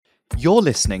You're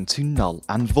listening to Null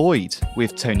and Void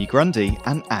with Tony Grundy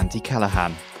and Andy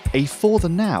Callahan, a For the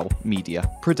Now media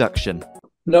production.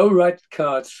 No red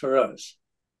cards for us.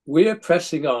 We're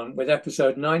pressing on with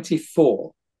episode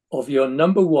 94 of your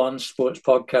number one sports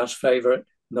podcast favourite,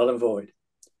 Null and Void.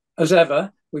 As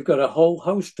ever, we've got a whole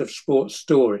host of sports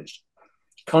stories,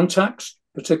 contacts,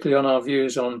 particularly on our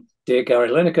views on Dear Gary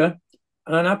Lineker,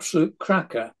 and an absolute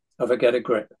cracker of a Get a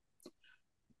Grip.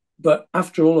 But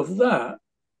after all of that,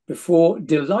 before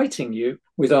delighting you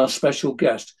with our special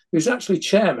guest, who's actually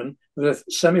chairman of a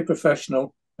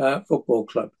semi-professional football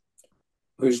club,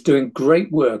 who's doing great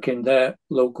work in their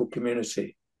local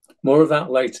community. More of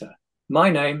that later. My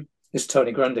name is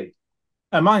Tony Grundy.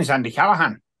 Mine's Andy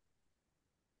Callahan.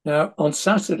 Now, on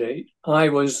Saturday, I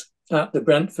was at the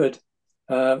Brentford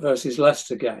versus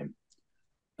Leicester game,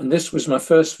 and this was my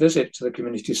first visit to the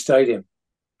community stadium.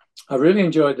 I really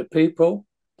enjoyed the people,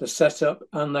 the setup,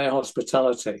 and their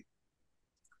hospitality.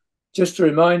 Just to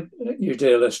remind you,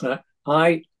 dear listener,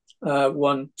 I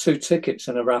won 2 tickets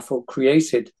in a raffle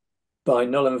created by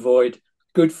Null and Void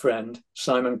good friend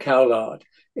Simon Cowlard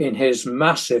in his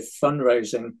massive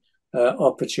fundraising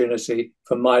opportunity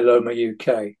for Myeloma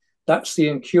UK. That's the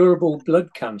incurable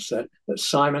blood cancer that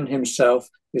Simon himself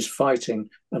is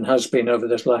fighting and has been over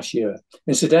this last year.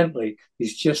 Incidentally,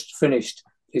 he's just finished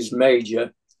his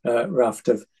major raft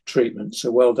of treatment,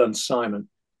 so well done, Simon.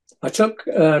 I took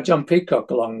John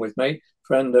Peacock along with me,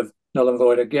 friend of Null and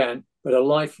Void again, but a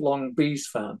lifelong Bees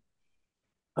fan.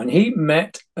 And he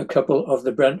met a couple of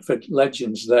the Brentford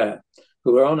legends there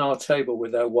who were on our table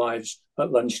with their wives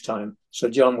at lunchtime. So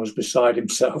John was beside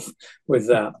himself with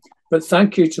that. But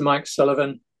thank you to Mike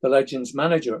Sullivan, the Legends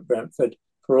manager at Brentford,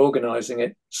 for organising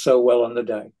it so well on the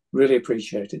day. Really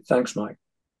appreciate it. Thanks, Mike.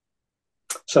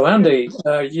 So, Andy,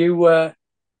 you were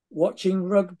watching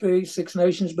Rugby, Six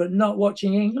Nations, but not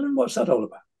watching England. What's that all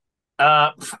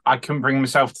about? I couldn't bring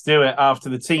myself to do it after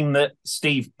the team that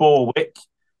Steve Borwick,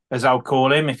 as I'll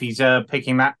call him, if he's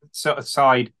picking that sort of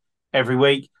side every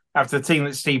week. After the team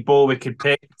that Steve Borwick had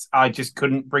picked, I just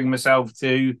couldn't bring myself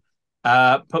to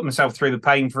put myself through the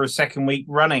pain for a second week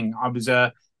running. I was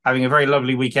having a very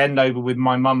lovely weekend over with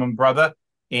my mum and brother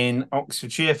in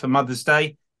Oxfordshire for Mother's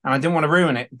Day, and I didn't want to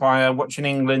ruin it by watching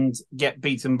England get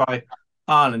beaten by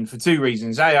Ireland for 2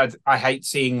 reasons. A, I hate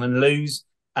seeing England lose,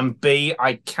 and B,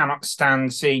 I cannot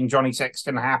stand seeing Johnny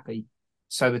Sexton happy.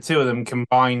 So the two of them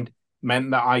combined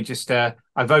meant that I just I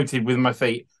voted with my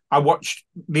feet. I watched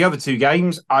the other 2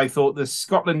 games. I thought the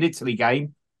Scotland-Italy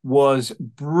game was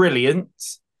brilliant.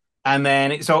 And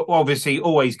then it's obviously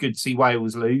always good to see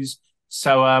Wales lose.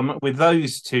 So with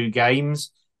those 2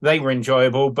 games, they were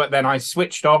enjoyable. But then I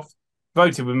switched off,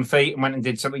 voted with my feet, and went and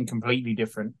did something completely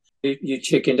different. You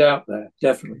chickened out there,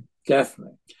 definitely.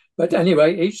 But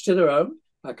anyway, each to their own.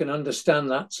 I can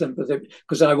understand that sympathy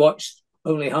because I watched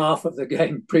only half of the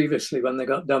game previously when they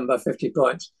got done by 50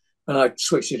 points. And I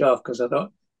switched it off because I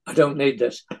thought, I don't need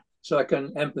this. So I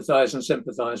can empathise and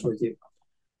sympathise with you.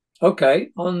 Okay,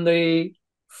 on the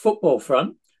football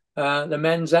front, the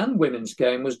men's and women's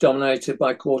game was dominated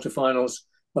by quarterfinals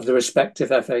of the respective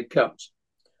FA Cups.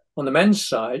 On the men's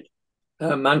side,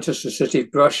 Manchester City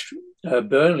brushed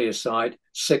Burnley aside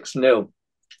 6-0.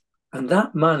 And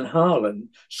that man, Haaland,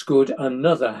 scored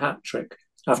another hat-trick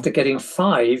after getting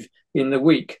 5 in the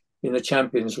week in the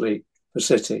Champions League for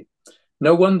City.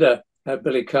 No wonder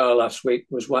Billy Carr last week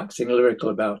was waxing lyrical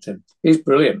about him. He's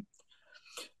brilliant.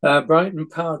 Brighton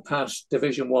powered past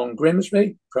Division 1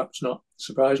 Grimsby, perhaps not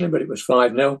surprisingly, but it was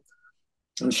 5-0.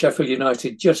 And Sheffield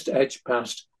United just edged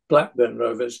past Blackburn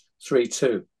Rovers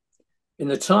 3-2. In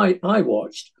the tie I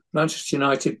watched, Manchester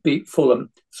United beat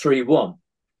Fulham 3-1,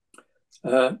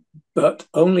 but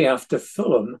only after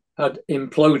Fulham had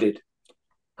imploded,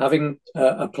 having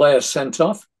a player sent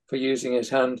off for using his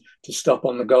hand to stop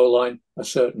on the goal line a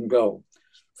certain goal.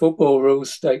 Football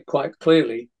rules state quite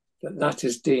clearly that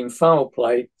is deemed foul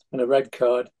play and a red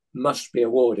card must be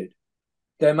awarded.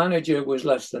 Their manager was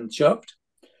less than chuffed,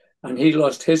 and he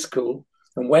lost his cool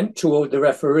and went toward the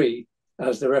referee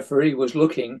as the referee was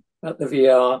looking at the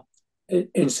VR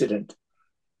incident.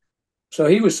 So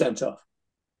he was sent off.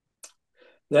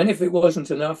 Then, if it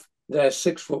wasn't enough, their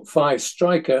 6'5"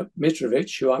 striker,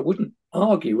 Mitrovic, who I wouldn't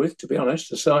argue with, to be honest,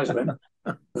 the size of him,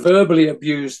 verbally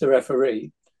abused the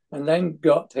referee and then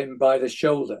got him by the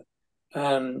shoulder.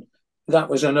 And that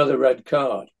was another red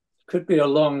card. Could be a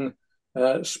long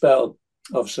spell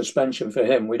of suspension for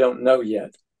him. We don't know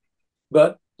yet.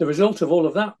 But the result of all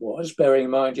of that was, bearing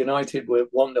in mind United were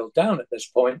 1-0 down at this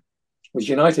point, was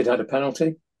United had a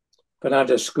penalty.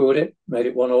 Fernandes scored it, made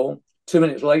it 1-1. 2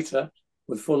 minutes later,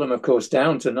 with Fulham, of course,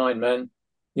 down to 9 men,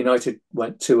 United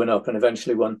went 2 and up and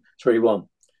eventually won 3-1.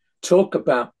 Talk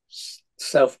about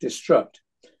self-destruct.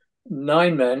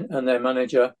 9 men and their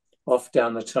manager off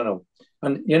down the tunnel.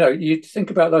 And, you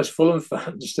think about those Fulham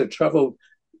fans that travelled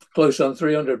close on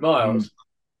 300 miles.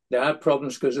 They had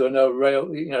problems because there were no rail,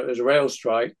 it was a rail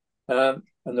strike, and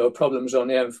there were problems on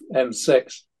the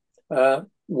M6.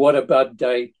 What a bad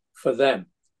day for them.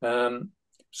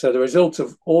 So the result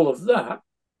of all of that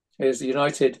is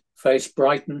United face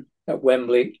Brighton at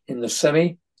Wembley in the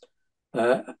semi,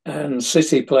 and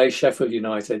City play Sheffield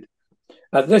United.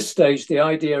 At this stage, the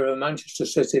idea of a Manchester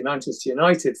City-Manchester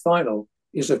United final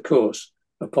is, of course,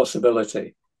 a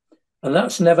possibility. And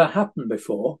that's never happened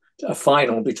before, a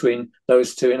final between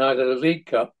those two in either the League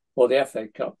Cup or the FA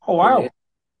Cup. Oh, wow.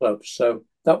 So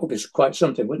that would be quite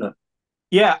something, wouldn't it?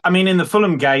 Yeah, I mean, in the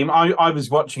Fulham game, I was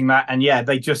watching that, and yeah,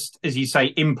 they just, as you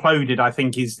say, imploded, I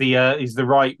think is the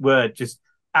right word. Just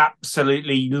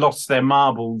absolutely lost their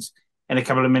marbles in a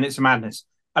couple of minutes of madness.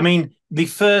 I mean, the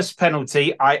first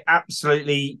penalty,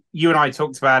 you and I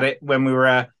talked about it when we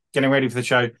were getting ready for the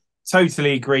show.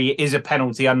 Totally agree. It is a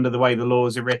penalty under the way the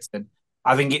laws are written.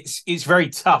 I think it's very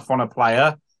tough on a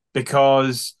player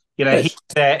because, he's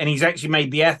there and he's actually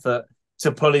made the effort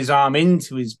to pull his arm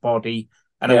into his body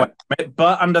and away from it.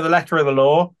 But under the letter of the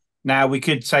law, now we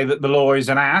could say that the law is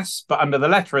an ass, but under the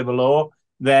letter of the law,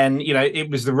 then, it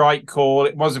was the right call.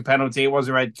 It was a penalty. It was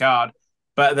a red card.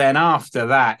 But then after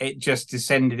that, it just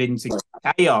descended into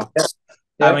chaos.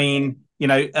 Yeah. I mean,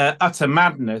 utter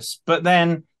madness. But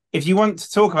then if you want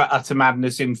to talk about utter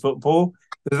madness in football,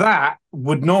 that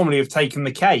would normally have taken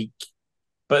the cake.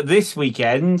 But this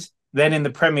weekend, then in the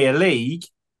Premier League,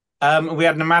 we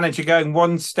had the manager going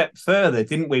one step further,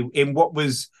 didn't we? In what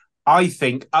was, I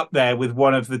think, up there with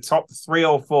one of the top 3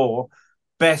 or 4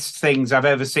 best things I've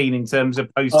ever seen in terms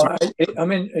of post.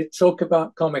 Talk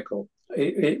about comical.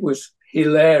 It was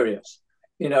hilarious.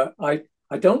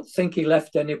 I don't think he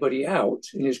left anybody out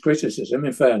in his criticism,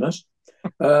 in fairness,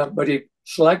 but he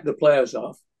slagged the players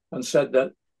off and said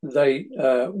that they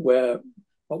were,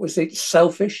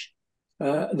 selfish.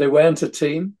 They weren't a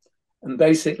team. And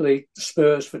basically,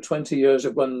 Spurs for 20 years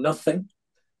have won nothing.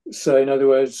 So, in other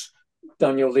words,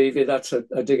 Daniel Levy, that's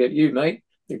a dig at you, mate,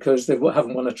 because they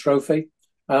haven't won a trophy.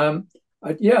 I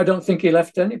don't think he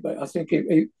left anybody. I think,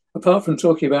 he, apart from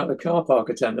talking about the car park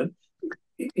attendant,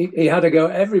 he had to go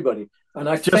at everybody. And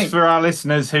I think, for our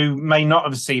listeners who may not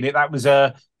have seen it, that was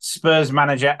a Spurs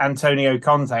manager Antonio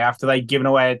Conte after they'd given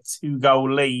away a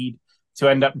 2-goal lead to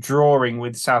end up drawing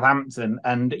with Southampton.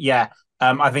 And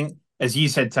I think, as you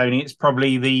said, Tony, it's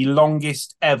probably the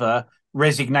longest ever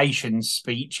resignation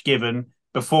speech given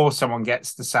before someone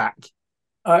gets the sack.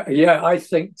 I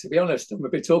think, to be honest, we'll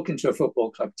be talking to a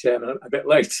football club chairman a bit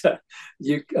later.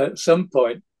 At some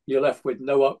point, you're left with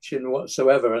no option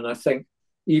whatsoever. And I think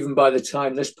even by the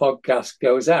time this podcast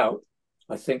goes out,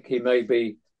 I think he may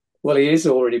be, he is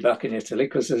already back in Italy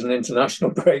because there's an international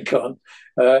break on.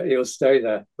 He'll stay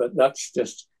there, but that's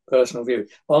just personal view.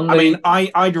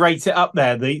 I'd rate it up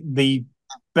there. The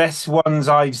best ones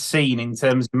I've seen in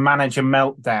terms of manager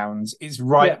meltdowns is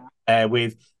right there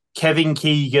with Kevin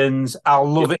Keegan's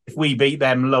I'll love it if we beat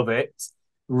them, love it.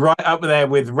 Right up there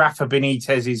with Rafa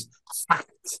Benitez's fact.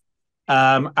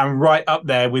 And right up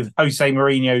there with Jose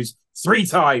Mourinho's three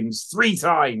times.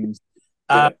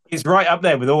 It's right up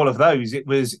there with all of those. It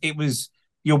was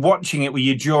you're watching it with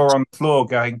your jaw on the floor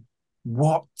going,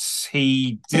 what's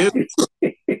he doing?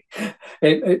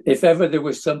 If ever there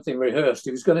was something rehearsed,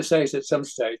 he was going to say it at some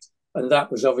stage, and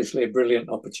that was obviously a brilliant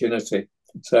opportunity.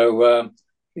 So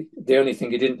the only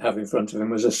thing he didn't have in front of him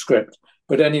was a script.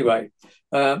 But anyway,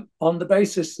 on the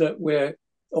basis that we're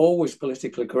always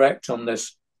politically correct on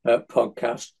this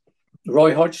podcast,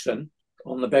 Roy Hodgson,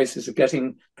 on the basis of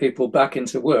getting people back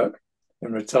into work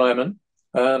in retirement,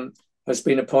 has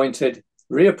been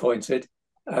reappointed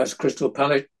as Crystal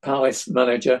Palace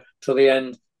manager till the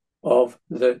end of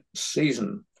the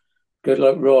season. Good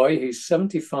luck, Roy. He's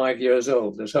 75 years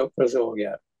old. There's hope for us all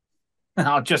yet.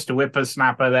 Oh, just a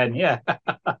whippersnapper then, yeah.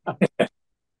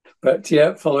 But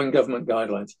following government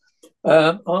guidelines.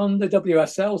 On the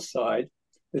WSL side,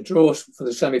 the draw for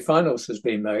the semi-finals has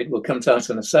been made. We'll come to that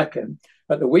in a second.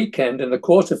 At the weekend, in the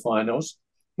quarterfinals,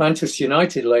 Manchester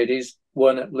United ladies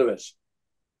won at Lewes.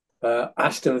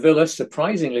 Aston Villa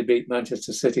surprisingly beat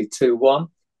Manchester City 2-1.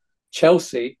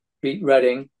 Chelsea beat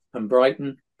Reading and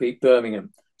Brighton beat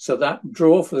Birmingham. So that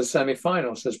draw for the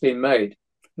semi-finals has been made.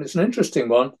 And it's an interesting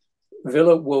one.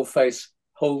 Villa will face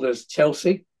holders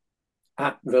Chelsea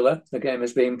at Villa. The game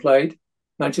is being played.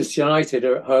 Manchester United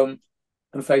are at home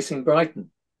and facing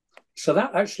Brighton. So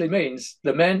that actually means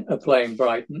the men are playing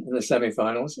Brighton in the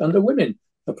semi-finals and the women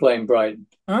are playing Brighton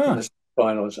in the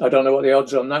finals. I don't know what the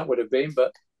odds on that would have been,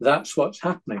 but that's what's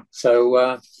happening.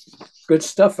 So good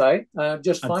stuff, eh?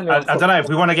 Just finally, I don't know if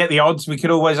we want to get the odds. We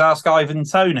could always ask Ivan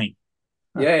Toney.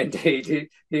 Yeah, indeed,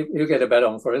 he'll get a bet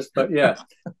on for us. But yeah,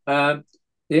 the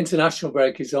international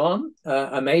break is on.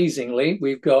 Amazingly,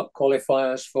 we've got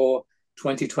qualifiers for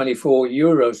 2024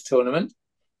 Euros tournament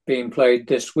being played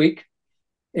this week.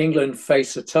 England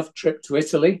face a tough trip to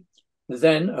Italy,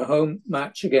 then a home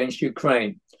match against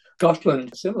Ukraine.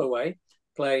 Scotland, similar way,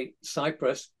 play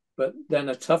Cyprus, but then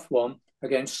a tough one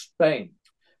against Spain.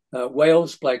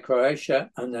 Wales play Croatia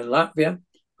and then Latvia.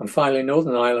 And finally,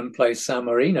 Northern Ireland plays San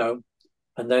Marino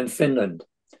and then Finland.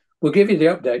 We'll give you the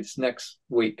updates next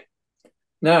week.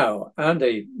 Now,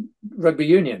 Andy, rugby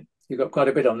union, you got quite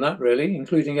a bit on that, really,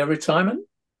 including a retirement.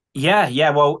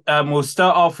 Yeah. Well, we'll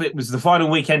start off. It was the final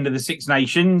weekend of the Six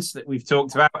Nations that we've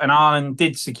talked about, and Ireland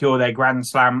did secure their Grand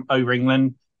Slam over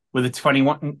England with a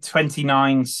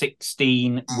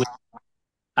 29-16 win.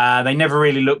 They never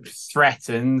really looked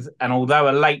threatened, and although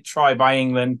a late try by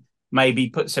England maybe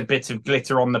puts a bit of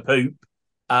glitter on the poop,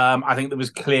 I think there was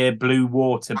clear blue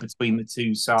water between the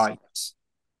two sides.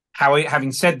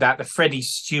 Having said that, the Freddie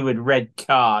Steward red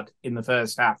card in the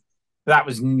first half, that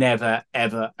was never,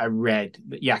 ever a red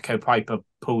that Jaco Piper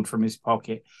pulled from his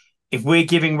pocket. If we're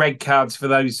giving red cards for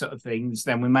those sort of things,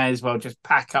 then we may as well just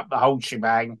pack up the whole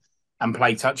shebang and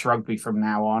play touch rugby from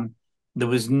now on. There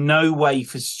was no way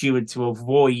for Steward to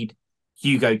avoid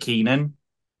Hugo Keenan.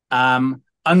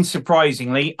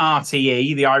 Unsurprisingly,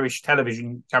 RTE, the Irish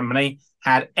television company,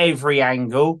 had every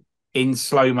angle in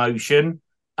slow motion,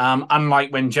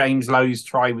 unlike when James Lowe's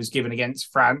try was given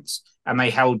against France and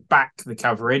they held back the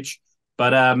coverage.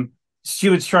 But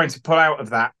Steward's trying to pull out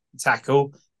of that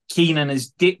tackle. Keenan has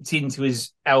dipped into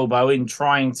his elbow in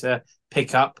trying to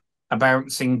pick up a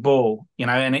bouncing ball,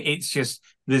 and it's just,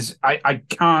 I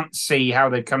can't see how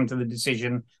they've come to the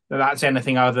decision that that's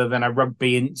anything other than a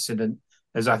rugby incident,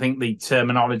 as I think the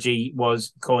terminology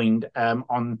was coined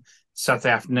on Saturday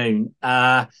afternoon.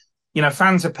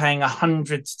 Fans are paying £100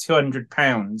 to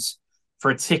 £200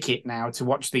 for a ticket now to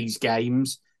watch these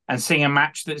games, and seeing a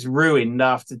match that's ruined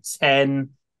after 10,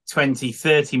 20,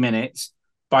 30 minutes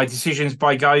by decisions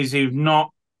by guys who've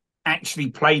not actually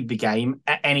played the game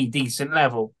at any decent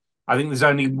level. I think there's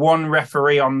only one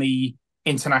referee on the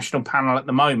international panel at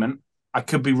the moment. I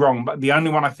could be wrong, but the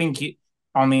only one I think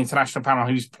on the international panel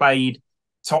who's played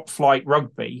top flight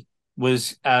rugby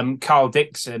was Carl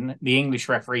Dixon, the English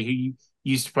referee who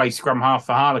used to play scrum half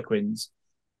for Harlequins.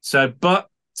 So, but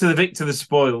to the victor, the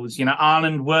spoils.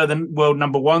 Ireland were the world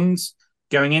number ones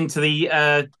going into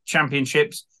the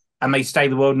championships, and they stay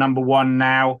the world number one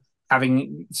now,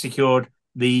 having secured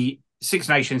the Six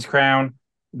Nations crown,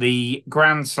 the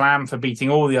Grand Slam for beating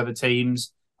all the other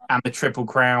teams, and the Triple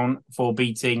Crown for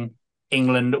beating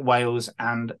England, Wales,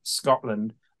 and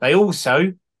Scotland. They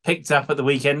also picked up at the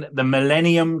weekend the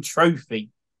Millennium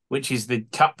Trophy, which is the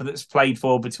cup that's played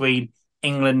for between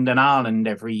England and Ireland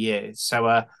every year.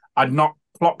 So I'd not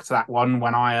clocked that one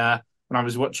when I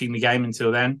was watching the game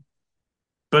until then.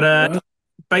 But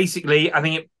basically, I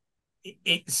think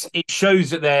it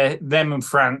shows that them and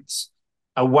France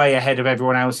are way ahead of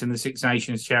everyone else in the Six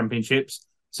Nations Championships.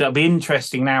 So it'll be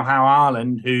interesting now how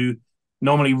Ireland, who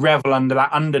normally revel under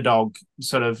that underdog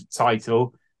sort of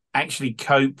title, actually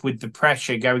cope with the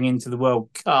pressure going into the World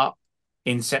Cup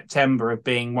in September of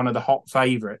being one of the hot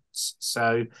favourites.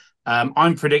 So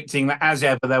I'm predicting that, as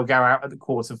ever, they'll go out at the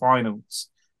quarterfinals.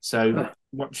 So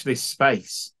watch this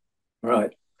space.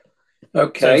 Right.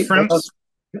 Okay. So France.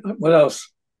 What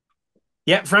else?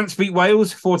 Yeah, France beat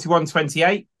Wales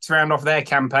 41-28 to round off their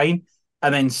campaign.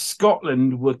 And then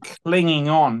Scotland were clinging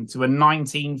on to a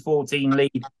 19-14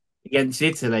 lead against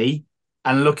Italy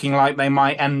and looking like they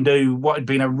might undo what had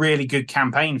been a really good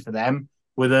campaign for them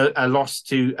with a loss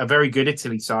to a very good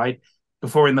Italy side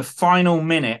before, in the final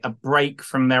minute, a break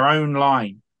from their own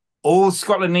line. All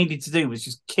Scotland needed to do was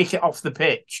just kick it off the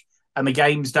pitch and the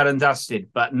game's done and dusted.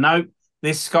 But no,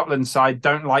 this Scotland side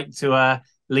don't like to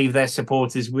leave their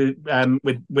supporters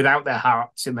without their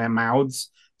hearts in their mouths.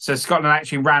 So Scotland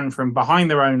actually ran from behind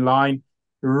their own line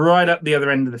right up the other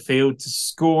end of the field to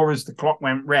score as the clock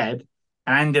went red,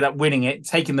 and ended up winning it,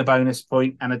 taking the bonus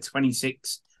point and a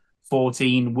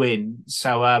 26-14 win.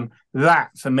 So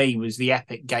that, for me, was the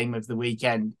epic game of the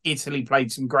weekend. Italy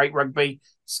played some great rugby.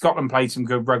 Scotland played some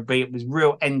good rugby. It was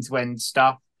real end-to-end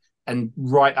stuff. And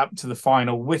right up to the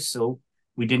final whistle,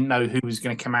 we didn't know who was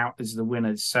going to come out as the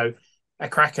winners. So a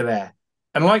cracker there.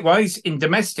 And likewise, in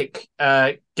domestic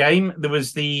game, there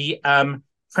was the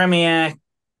Premier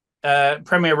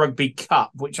Rugby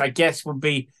Cup, which I guess would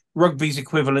be rugby's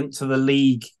equivalent to the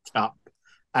League Cup.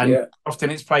 And often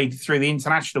it's played through the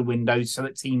international windows so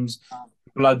that teams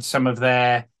blood some of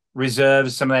their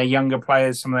reserves, some of their younger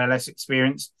players, some of their less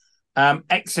experienced.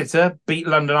 Exeter beat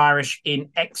London Irish in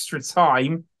extra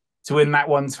time to win that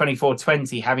one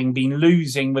 24-20, having been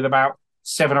losing with about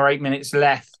 7 or 8 minutes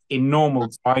left in normal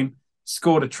time,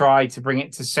 scored a try to bring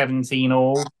it to 17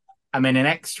 all, and then in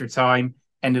extra time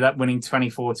ended up winning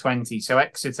 24-20. So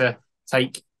Exeter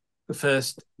take the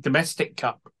first domestic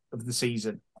cup of the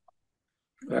season.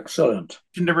 Excellent.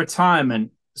 In the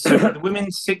retirement, so the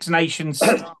Women's Six Nations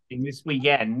starting this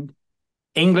weekend,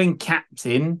 England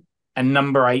captain and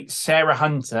number 8, Sarah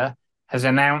Hunter, has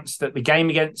announced that the game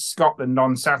against Scotland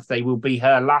on Saturday will be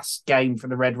her last game for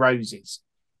the Red Roses.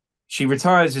 She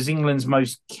retires as England's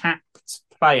most capped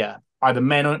player, either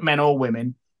men or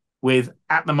women, with,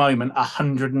 at the moment,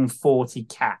 140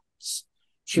 caps.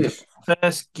 She played the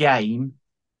first game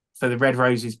for the Red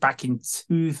Roses back in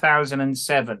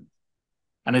 2007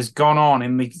 and has gone on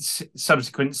in the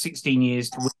subsequent 16 years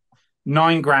to win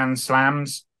 9 Grand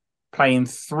Slams, playing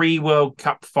 3 World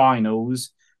Cup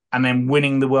finals, and then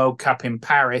winning the World Cup in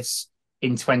Paris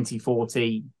in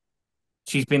 2014.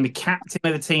 She's been the captain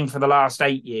of the team for the last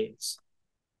 8 years,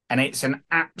 and it's an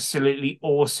absolutely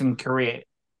awesome career.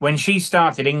 When she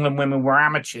started, England women were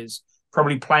amateurs,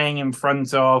 probably playing in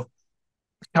front of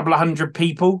a couple of hundred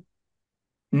people.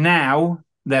 Now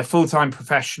they're full-time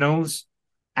professionals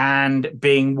and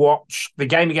being watched. The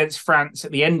game against France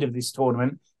at the end of this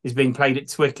tournament is being played at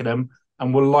Twickenham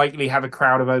and will likely have a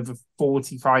crowd of over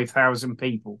 45,000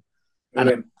 people.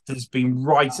 Brilliant. And has been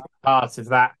right at the heart of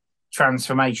that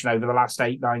transformation over the last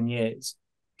 8-9 years.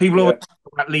 People always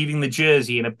talk about leaving the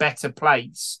jersey in a better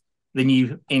place than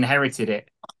you inherited it,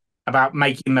 about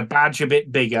making the badge a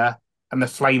bit bigger and the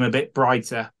flame a bit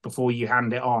brighter before you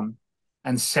hand it on.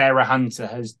 And Sarah Hunter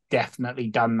has definitely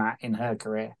done that in her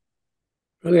career.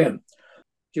 Brilliant.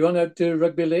 Do you want to do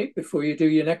rugby league before you do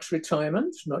your next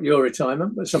retirement? Not your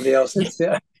retirement, but somebody else's.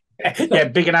 Yeah. Yeah,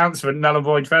 big announcement, null and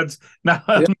void fans. No,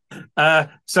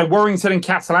 so Warrington and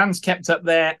Catalans kept up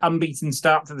their unbeaten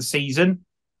start to the season,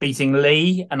 beating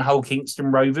Lee and Hull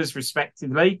Kingston Rovers,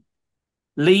 respectively.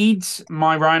 Leeds,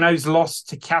 my Rhinos, lost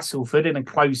to Castleford in a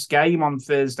close game on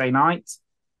Thursday night.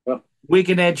 Well,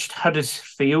 Wigan edged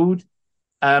Huddersfield,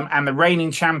 and the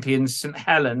reigning champions, St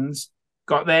Helens,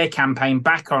 got their campaign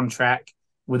back on track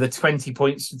with a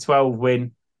 20-12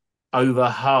 win over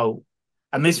Hull.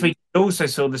 And this week also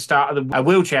saw the start of the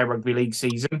wheelchair rugby league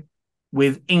season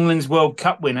with England's World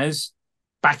Cup winners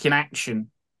back in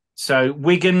action. So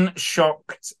Wigan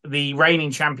shocked the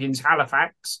reigning champions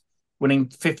Halifax, winning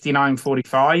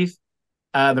 59-45.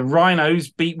 The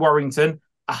Rhinos beat Warrington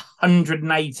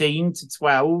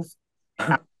 118-12.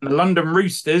 And the London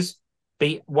Roosters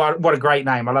beat, what a great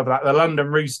name, I love that. The London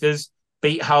Roosters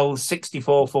beat Hull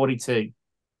 64-42.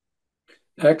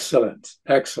 Excellent.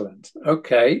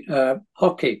 Okay.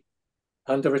 Hockey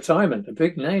under retirement, a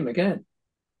big name again.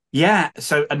 Yeah,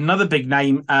 so another big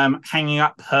name hanging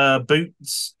up her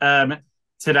boots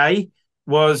today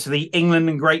was the England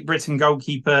and Great Britain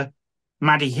goalkeeper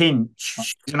Maddie Hinch.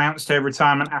 She's announced her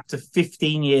retirement after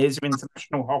 15 years of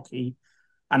international hockey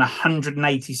and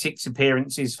 186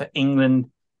 appearances for England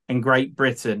and Great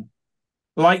Britain.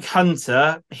 Like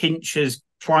Hunter, Hinch has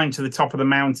climbed to the top of the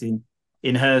mountain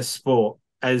in her sport,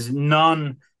 as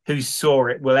none who saw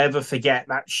it will ever forget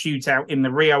that shootout in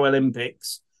the Rio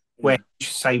Olympics, where he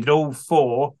saved all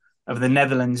 4 of the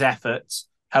Netherlands' efforts,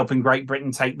 helping Great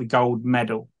Britain take the gold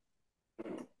medal.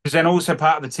 He was then also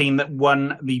part of the team that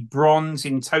won the bronze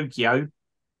in Tokyo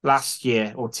last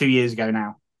year, or 2 years ago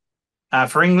now.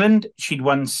 For England, she'd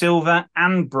won silver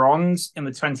and bronze in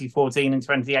the 2014 and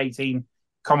 2018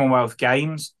 Commonwealth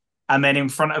Games. And then in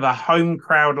front of a home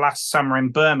crowd last summer in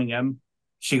Birmingham,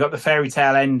 she got the fairy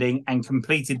tale ending and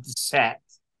completed the set,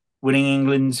 winning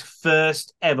England's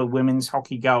first ever women's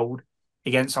hockey gold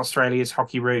against Australia's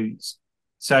Hockeyroos.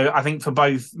 So I think for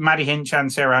both Maddie Hinch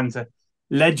and Sarah Hunter,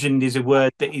 legend is a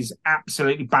word that is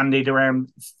absolutely bandied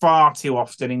around far too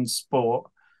often in sport.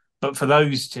 But for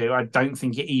those two, I don't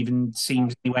think it even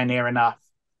seems anywhere near enough.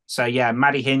 So yeah,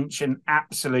 Maddie Hinch, an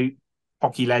absolute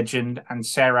hockey legend, and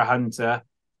Sarah Hunter,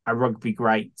 a rugby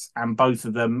great. And both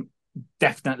of them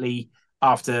definitely,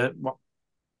 after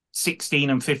 16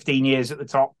 and 15 years at the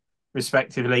top,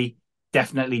 respectively,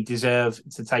 definitely deserve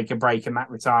to take a break in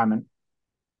that retirement.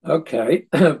 Okay,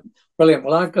 brilliant.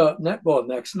 Well, I've got netball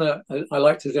next, and I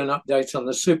like to do an update on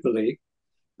the Super League.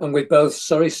 And with both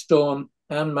Surrey Storm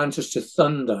and Manchester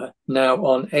Thunder now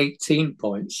on 18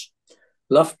 points,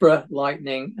 Loughborough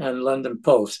Lightning and London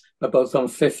Pulse are both on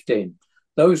 15.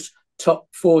 Those top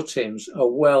 4 teams are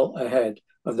well ahead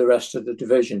of the rest of the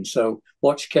division. So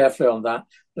watch carefully on that.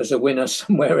 There's a winner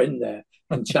somewhere in there,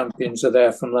 and champions are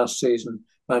there from last season.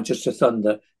 Manchester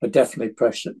Thunder are definitely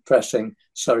pressing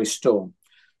Surrey Storm.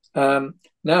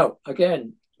 Now,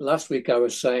 again, last week I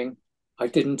was saying I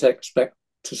didn't expect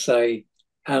to say,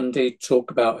 Andy,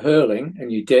 talk about hurling,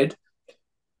 and you did.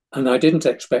 And I didn't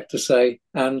expect to say,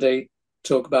 Andy,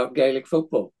 talk about Gaelic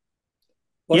football.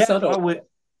 What's that all? Well,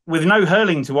 with no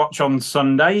hurling to watch on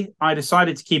Sunday, I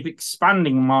decided to keep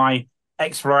expanding my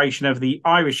exploration of the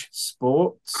Irish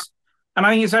sports. And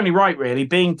I think it's only right, really,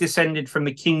 being descended from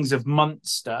the Kings of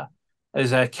Munster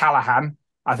as a Callaghan.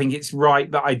 I think it's right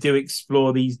that I do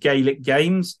explore these Gaelic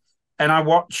games. And I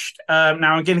watched, now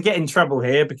I'm going to get in trouble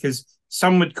here because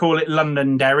some would call it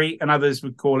Londonderry and others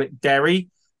would call it Derry.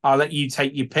 I'll let you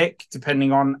take your pick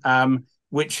depending on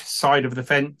which side of the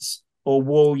fence or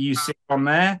wall you sit on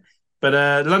there.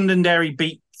 But Londonderry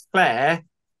beat Clare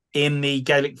in the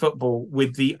Gaelic football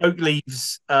with the Oak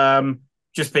Leaves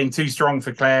just being too strong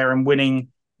for Clare and winning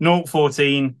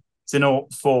 0-14 to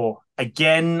 0-4.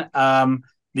 Again,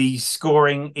 the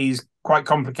scoring is quite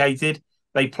complicated.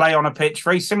 They play on a pitch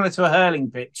very similar to a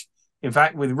hurling pitch. In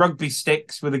fact, with rugby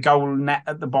sticks with a goal net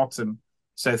at the bottom.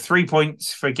 So 3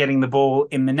 points for getting the ball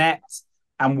in the net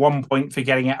and 1 point for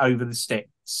getting it over the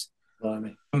sticks.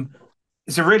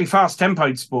 It's a really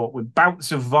fast-tempoed sport with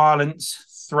bouts of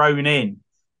violence thrown in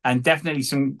and definitely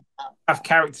some tough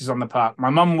characters on the park. My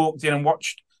mum walked in and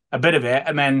watched a bit of it,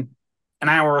 and then an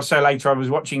hour or so later I was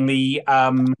watching the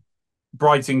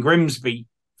Brighton Grimsby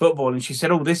football, and she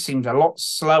said, "Oh, this seems a lot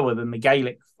slower than the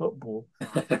Gaelic football."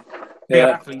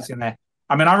 Athletes in there.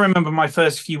 I mean, I remember my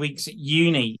first few weeks at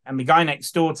uni, and the guy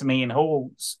next door to me in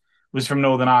halls was from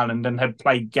Northern Ireland and had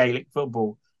played Gaelic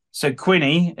football. So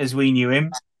Quinny, as we knew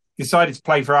him, decided to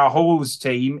play for our halls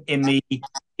team in the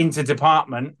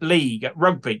inter-department league at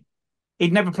rugby.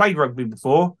 He'd never played rugby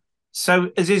before.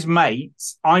 So as his mate,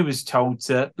 I was told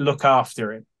to look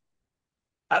after him.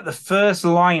 At the first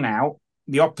line out,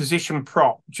 the opposition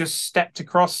prop just stepped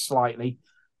across slightly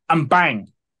and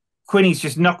bang, Quinny's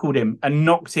just knuckled him and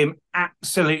knocked him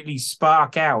absolutely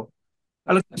spark out.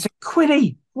 I looked and said,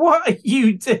 "Quinny, what are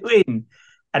you doing?"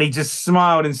 And he just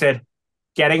smiled and said,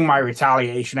 "Getting my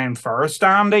retaliation in first,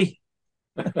 Andy."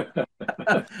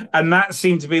 And that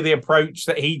seemed to be the approach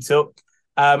that he took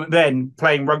then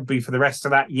playing rugby for the rest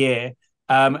of that year.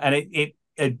 And it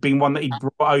had been one that he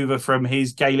brought over from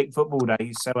his Gaelic football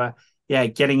days. So,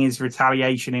 getting his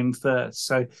retaliation in first.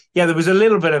 So, there was a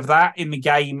little bit of that in the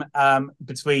game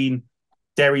between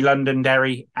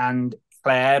Londonderry and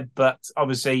Clare, but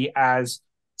obviously as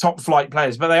top flight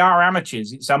players, but they are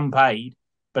amateurs, it's unpaid,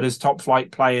 but as top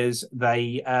flight players,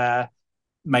 they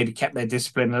maybe kept their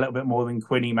discipline a little bit more than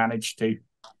Quinny managed to.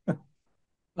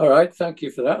 All right, thank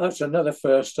you for that. That's another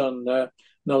first on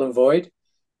Null and Void.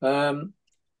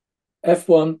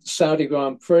 F1 Saudi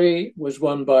Grand Prix was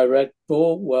won by Red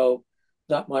Bull. Well,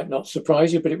 that might not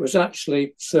surprise you, but it was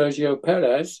actually Sergio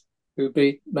Perez who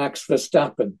beat Max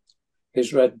Verstappen,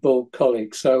 his Red Bull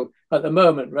colleague. So at the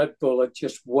moment, Red Bull are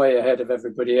just way ahead of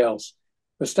everybody else.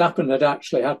 Verstappen had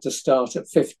actually had to start at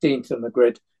 15th on the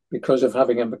grid because of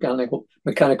having a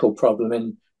mechanical problem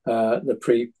in the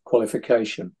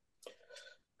pre-qualification.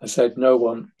 I said no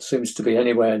one seems to be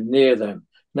anywhere near them.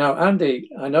 Now, Andy,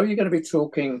 I know you're going to be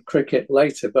talking cricket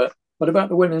later, but what about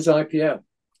the women's IPL?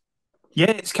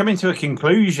 Yeah, it's coming to a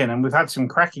conclusion, and we've had some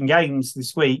cracking games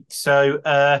this week. So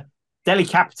Delhi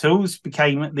Capitals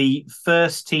became the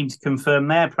first team to confirm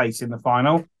their place in the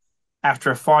final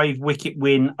after a 5-wicket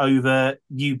win over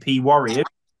UP Warriors.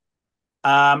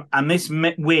 And this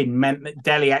win meant that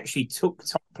Delhi actually took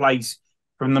top place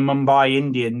from the Mumbai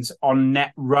Indians on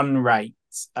net run rate.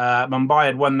 Mumbai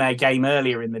had won their game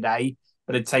earlier in the day,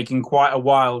 but had taken quite a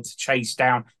while to chase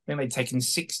down. I think they'd taken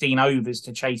 16 overs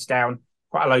to chase down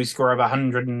quite a low score of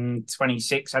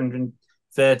 126,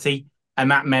 130.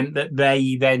 And that meant that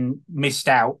they then missed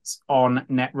out on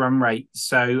net run rate.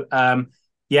 So,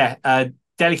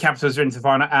 Delhi Capitals are into the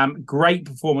final. Great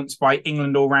performance by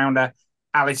England all-rounder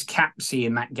Alice Capsey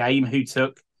in that game, who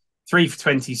took 3 for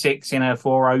 26 in her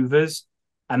 4 overs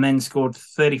and then scored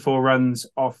 34 runs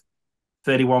off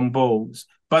 31 balls.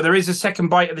 But there is a second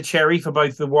bite of the cherry for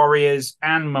both the Warriors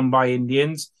and Mumbai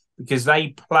Indians because they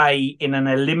play in an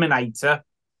eliminator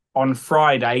on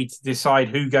Friday to decide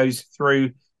who goes through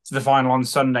to the final on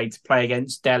Sunday to play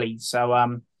against Delhi.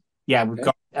 So, we've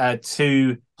got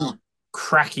 2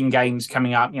 cracking games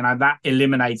coming up. You know, that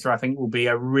eliminator, I think, will be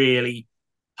a really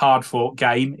hard-fought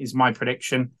game, is my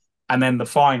prediction. And then the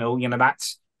final, that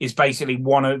is basically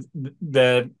one of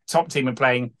the top team are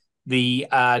playing the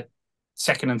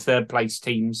second and third place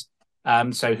teams.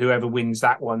 So whoever wins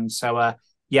that one. So,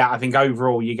 I think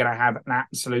overall you're going to have an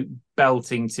absolute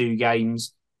belting 2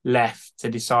 games left to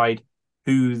decide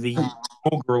who the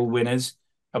inaugural winners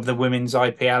of the women's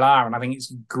IPL are. And I think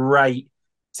it's a great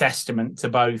testament to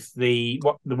both the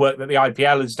work that the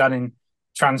IPL has done in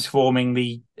transforming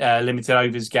the limited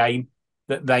overs game,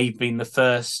 that they've been the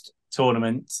first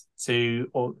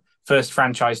first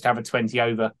franchise to have a 20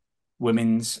 over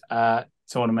women's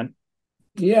tournament.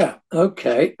 Yeah,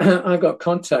 okay. I've got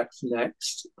contacts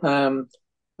next.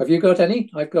 Have you got any?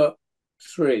 I've got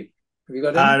 3. Have you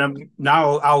got any?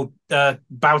 No, I'll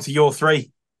bow to your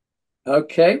 3.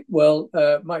 Okay, well,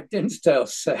 Mike Dinsdale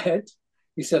said,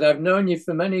 he said, I've known you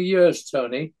for many years,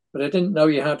 Tony, but I didn't know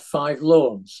you had 5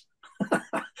 lawns.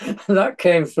 That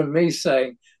came from me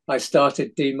saying I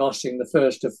started demossing the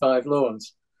first of 5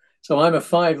 lawns. So I'm a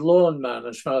 5 lawn man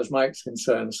as far as Mike's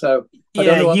concerned. So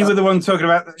you were the one talking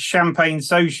about the champagne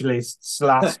socialists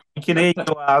last week, and here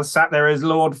you are sat there as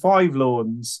Lord 5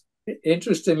 lawns.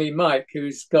 Interestingly, Mike,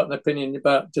 who's got an opinion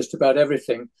about just about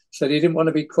everything, said he didn't want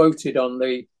to be quoted on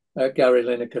the Gary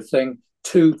Lineker thing.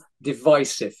 Too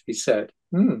divisive, he said.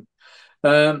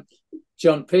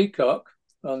 John Peacock,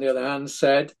 on the other hand,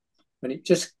 said, and it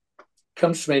just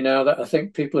comes to me now that I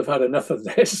think people have had enough of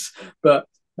this, but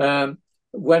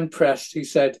when pressed, he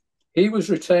said he was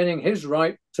retaining his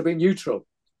right to be neutral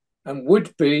and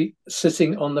would be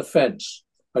sitting on the fence.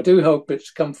 I do hope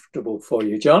it's comfortable for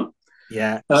you, John.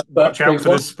 Yeah, but watch out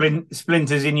for the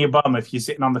splinters in your bum if you're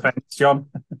sitting on the fence, John.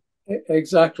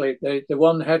 Exactly. The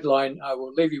one headline I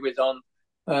will leave you with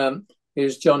on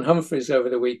is John Humphreys over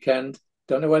the weekend.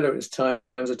 Don't know whether it was Times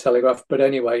or Telegraph, but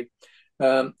anyway,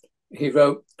 he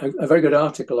wrote a very good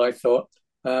article, I thought,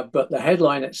 but the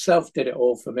headline itself did it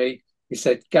all for me. He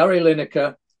said, Gary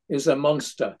Lineker is a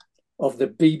monster of the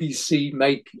BBC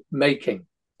making.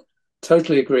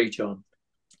 Totally agree, John.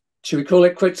 Should we call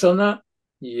it quits on that?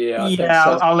 Yeah, I think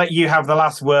so. I'll let you have the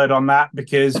last word on that,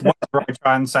 because whatever I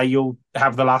try and say, you'll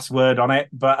have the last word on it.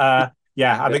 But I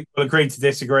think we'll agree to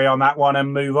disagree on that one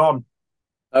and move on.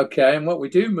 Okay, and what we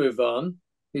do move on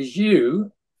is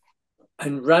you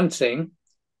and ranting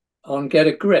on Get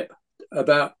a Grip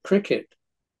about cricket.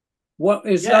 What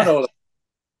is that all about?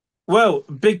 Well,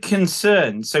 big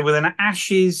concern. So with an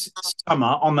Ashes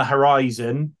summer on the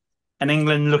horizon and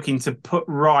England looking to put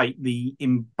right the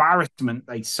embarrassment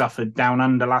they suffered down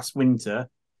under last winter,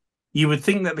 you would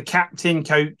think that the captain,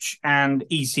 coach and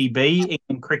ECB,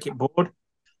 England Cricket Board,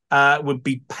 would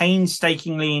be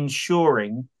painstakingly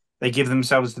ensuring they give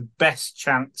themselves the best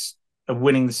chance of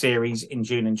winning the series in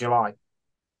June and July.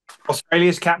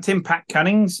 Australia's captain, Pat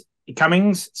Cummings,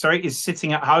 is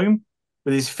sitting at home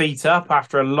with his feet up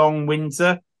after a long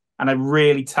winter and a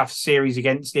really tough series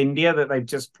against India that they've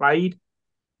just played.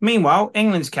 Meanwhile,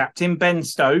 England's captain, Ben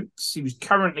Stokes, he was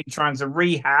currently trying to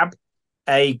rehab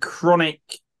a chronic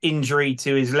injury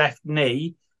to his left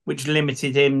knee, which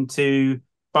limited him to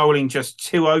bowling just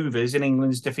 2 overs in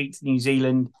England's defeat to New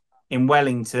Zealand in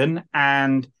Wellington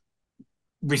and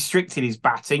restricted his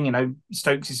batting. You know,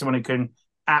 Stokes is someone who can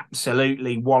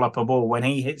absolutely wallop a ball. When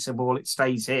he hits a ball, it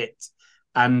stays hit.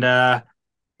 And,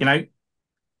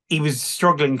 he was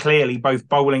struggling clearly, both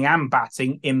bowling and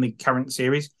batting in the current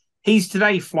series. He's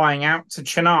today flying out to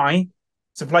Chennai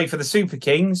to play for the Super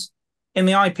Kings in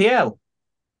the IPL.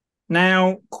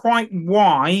 Now, quite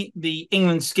why the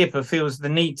England skipper feels the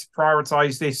need to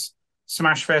prioritise this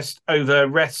smashfest over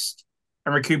rest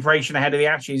and recuperation ahead of the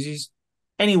Ashes is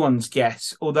anyone's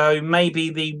guess, although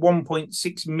maybe the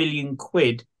 1.6 million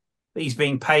quid that he's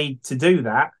being paid to do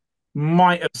that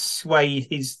might have swayed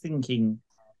his thinking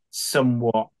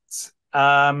somewhat.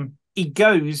 He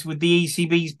goes with the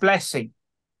ECB's blessing,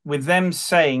 with them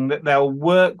saying that they'll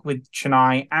work with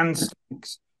Chennai and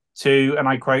Stokes to, and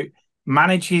I quote,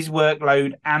 manage his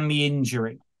workload and the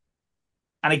injury.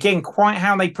 And again, quite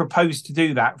how they propose to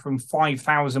do that from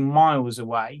 5,000 miles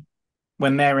away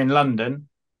when they're in London,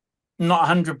 not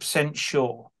 100%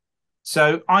 sure.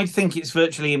 So I think it's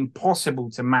virtually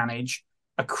impossible to manage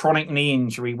a chronic knee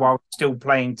injury while still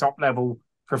playing top-level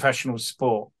professional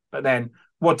sport. But then,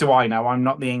 what do I know? I'm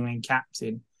not the England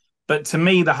captain. But to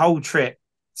me, the whole trip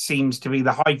seems to be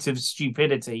the height of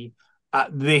stupidity at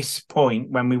this point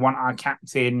when we want our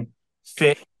captain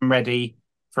fit and ready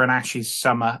for an Ashes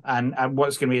summer and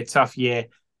what's going to be a tough year.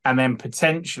 And then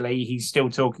potentially he's still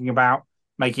talking about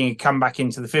making a comeback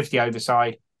into the 50-over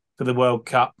side for the World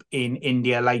Cup in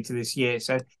India later this year.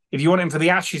 So if you want him for the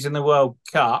Ashes in the World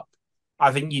Cup,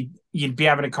 I think you'd be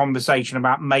having a conversation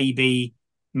about maybe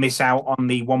miss out on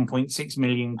the 1.6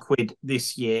 million quid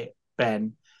this year,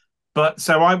 Ben. But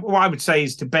so what I would say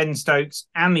is to Ben Stokes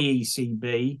and the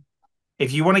ECB,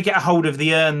 if you want to get a hold of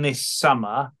the earn this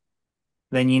summer,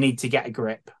 then you need to get a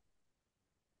grip.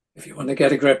 If you want to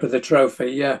get a grip of the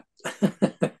trophy, yeah.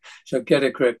 So get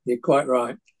a grip. You're quite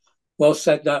right. Well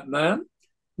said, that man.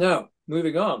 Now,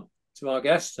 moving on to our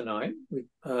guest tonight.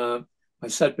 I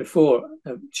said before,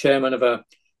 chairman of a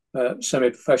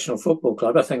semi-professional football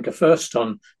club, I think a first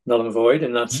on Null and Void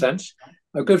in that sense.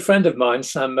 A good friend of mine,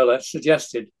 Sam Miller,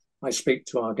 suggested I speak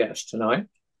to our guest tonight.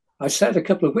 I said a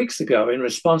couple of weeks ago in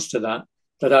response to that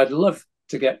I'd love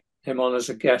to get him on as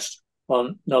a guest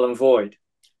on Null and Void.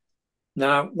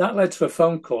 Now, that led to a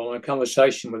phone call and a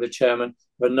conversation with the chairman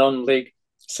of a non-league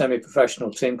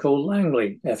semi-professional team called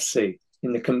Langley FC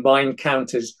in the Combined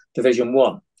Counties Division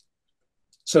 1.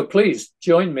 So please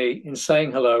join me in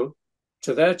saying hello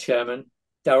to their chairman,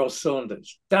 Darryl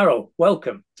Saunders. Darryl,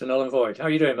 welcome to Null and Void. How are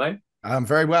you doing, mate? I'm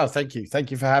very well, thank you.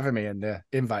 Thank you for having me and the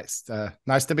invites.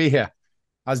 Nice to be here.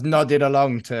 I was nodding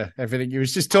along to everything you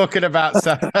was just talking about,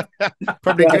 so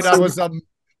probably good I was on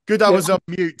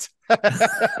mute.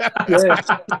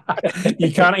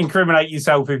 You can't incriminate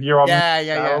yourself if you're on.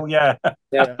 Yeah.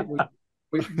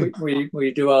 We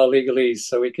do our legalese,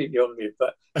 so we keep you on mute.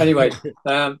 But anyway,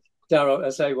 Darryl,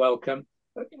 as I welcome.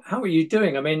 How are you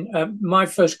doing? I mean, my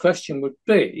first question would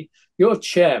be: you're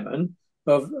chairman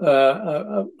of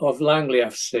Langley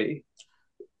FC.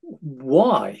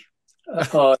 Why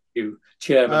are you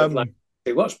chairman of Langley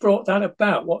FC? What's brought that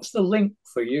about? What's the link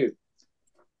for you?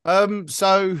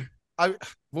 So I've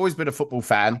always been a football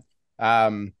fan,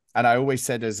 and I always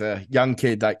said as a young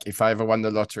kid, like if I ever won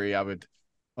the lottery, I would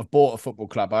have bought a football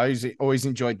club. I always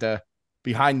enjoyed the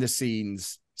behind the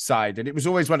scenes side, and it was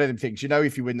always one of them things.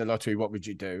 If you win the lottery, what would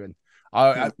you do?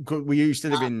 And we used to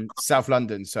live in South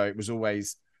London, so it was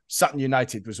always Sutton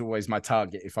United was always my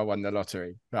target if I won the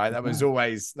lottery. Right, that was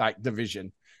always like the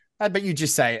vision. But you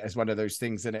just say it as one of those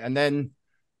things, isn't it? And then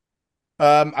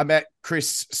I met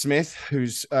Chris Smith,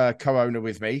 who's a co-owner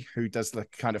with me, who does the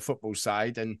kind of football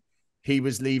side, and he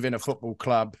was leaving a football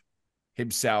club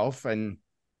himself, and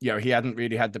he hadn't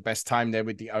really had the best time there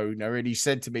with the owner, and he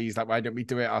said to me, he's like, "Why don't we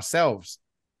do it ourselves?"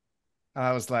 And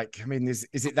I was like, I mean, is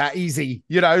it that easy?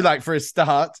 Like for a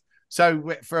start.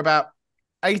 So for about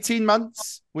 18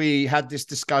 months, we had this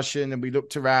discussion and we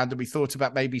looked around and we thought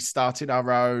about maybe starting our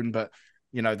own, but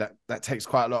that takes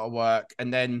quite a lot of work.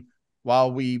 And then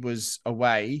while we was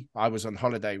away, I was on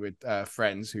holiday with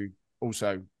friends who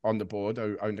also on the board,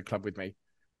 who owned the club with me.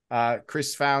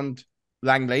 Chris found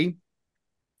Langley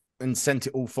and sent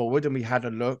it all forward, and we had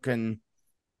a look. And,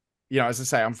 as I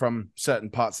say, I'm from certain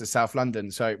parts of South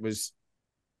London. So it was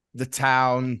the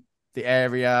town, the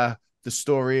area, the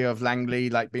story of Langley,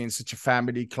 like being such a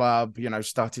family club,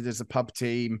 started as a pub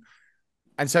team.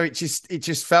 And so it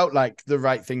just felt like the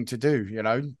right thing to do,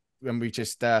 and we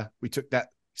just, we took that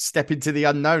step into the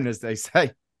unknown, as they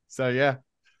say. So,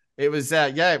 it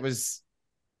was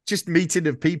just meeting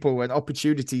of people and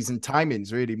opportunities and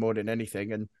timings really more than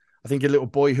anything. And I think a little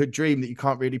boyhood dream that you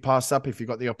can't really pass up if you've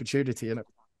got the opportunity in it.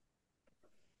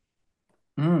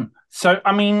 So,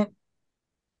 I mean,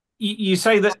 you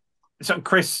say that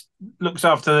Chris looks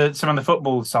after some of the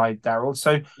football side, Darryl.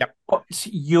 So, yep. what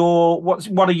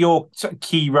are your sort of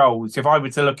key roles? If I were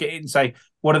to look at it and say,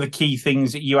 what are the key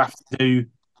things that you have to do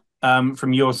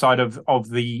from your side of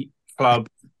the club?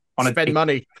 Spend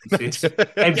money,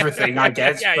 everything, I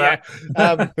guess.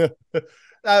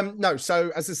 No,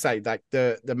 so as I say, like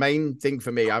the main thing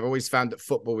for me, I've always found that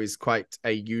football is quite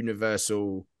a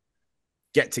universal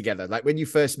get together. Like when you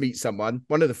first meet someone,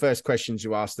 one of the first questions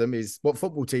you ask them is what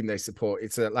football team they support.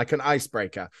 It's like an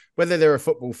icebreaker, whether they're a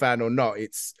football fan or not.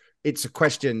 It's a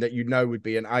question that would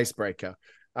be an icebreaker.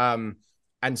 And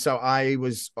so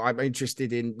I'm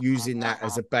interested in using that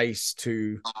as a base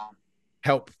to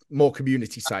help more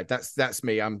community side. That's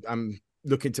me. I'm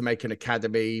looking to make an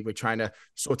academy. We're trying to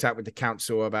sort out with the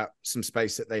council about some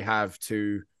space that they have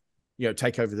to,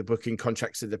 take over the booking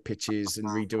contracts of the pitches and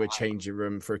redo a changing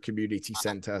room for a community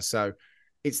centre. So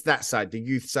it's that side. The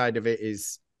youth side of it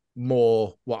is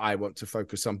more what I want to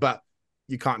focus on, but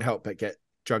you can't help but get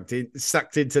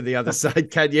sucked into the other side,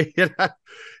 can you?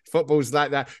 Football's like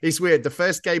that. It's weird. The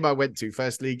first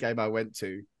league game I went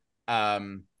to, I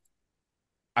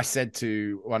said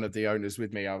to one of the owners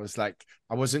with me, I was like,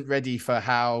 I wasn't ready for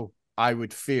how I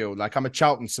would feel. Like I'm a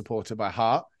Charlton supporter by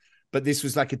heart, but this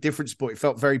was like a different sport. It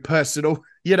felt very personal,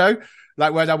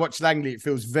 like when I watch Langley, it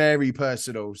feels very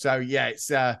personal. So yeah,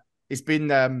 it's been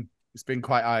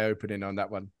quite eye-opening on that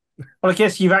one. Well, I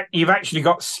guess you've actually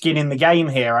got skin in the game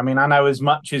here. I mean, I know as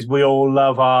much as we all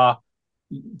love our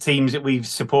teams that we've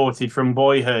supported from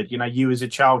boyhood, you as a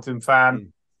Charlton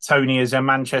fan, Tony as a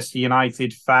Manchester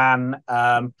United fan,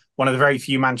 one of the very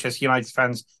few Manchester United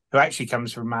fans who actually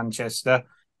comes from Manchester.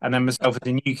 and then myself as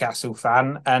a Newcastle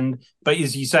fan. But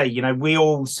as you say, we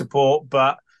all support,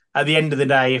 but at the end of the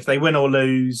day, if they win or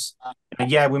lose,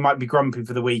 yeah, we might be grumpy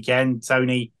for the weekend.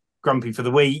 Tony, grumpy for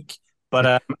the week,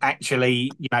 but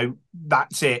actually,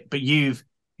 that's it. But you've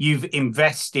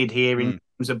invested here in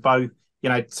terms of both,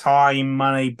 time,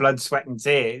 money, blood, sweat, and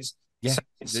tears. Yeah, so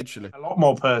it's literally a lot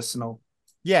more personal.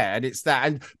 Yeah, and it's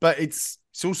that, but it's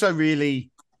also really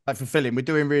like fulfilling. We're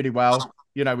doing really well.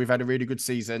 We've had a really good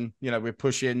season. We're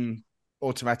pushing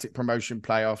automatic promotion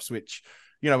playoffs, which,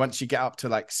 once you get up to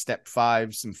like step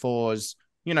 5s and 4s,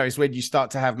 is when you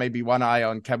start to have maybe one eye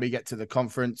on, can we get to the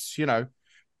conference? It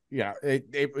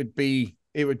would be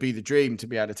the dream to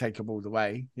be able to take them all the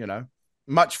way.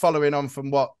 Much following on from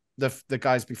what the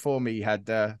guys before me had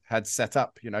set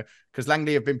up. Because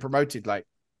Langley have been promoted like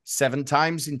 7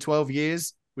 times in 12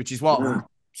 years, which is what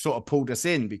sort of pulled us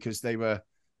in, because they were,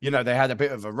 they had a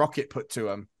bit of a rocket put to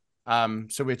them.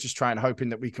 So we're just hoping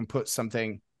that we can put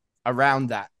something around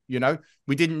that.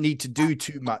 We didn't need to do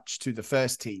too much to the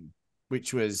first team,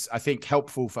 which was, I think,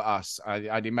 helpful for us.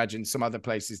 I'd imagine some other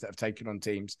places that have taken on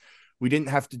teams, we didn't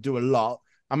have to do a lot.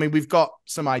 I mean, we've got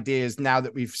some ideas now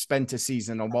that we've spent a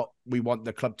season on what we want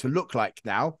the club to look like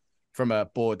now from a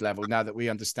board level, now that we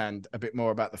understand a bit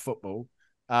more about the football.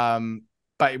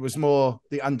 But it was more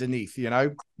the underneath,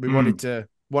 we wanted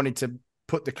to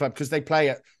put the club, because they play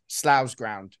at Slough's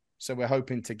ground. So we're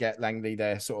hoping to get Langley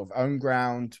their sort of own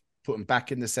ground, put them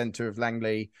back in the centre of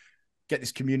Langley, get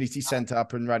this community centre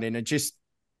up and running, and just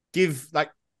give,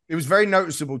 it was very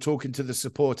noticeable talking to the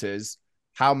supporters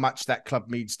how much that club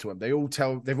means to them. They've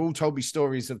all told me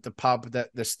stories of the pub that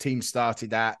this team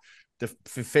started at, the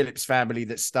Phillips family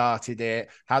that started it,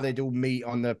 how they'd all meet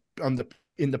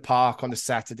in the park on a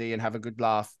Saturday and have a good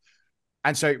laugh.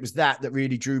 And so it was that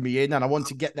really drew me in, and I want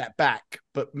to get that back,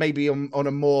 but maybe on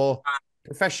a more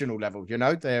professional level.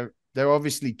 They're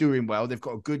obviously doing well. They've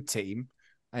got a good team,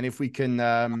 and if we can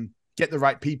get the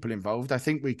right people involved, I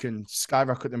think we can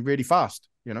skyrocket them really fast.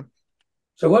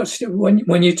 So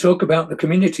when you talk about the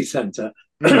community centre,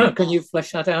 can you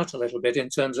flesh that out a little bit in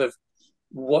terms of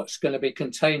what's going to be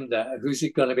contained there? Who's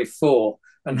it going to be for?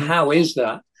 And how is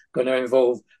that going to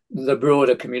involve the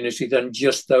broader community than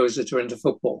just those that are into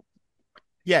football?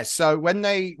 Yes. So when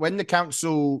the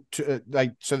council,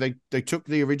 they took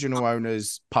the original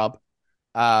owner's pub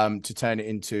to turn it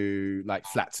into like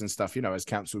flats and stuff, as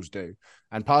councils do.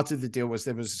 And part of the deal was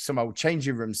there was some old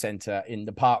changing room centre in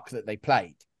the park that they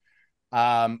played.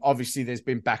 Obviously, there's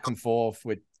been back and forth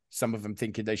with some of them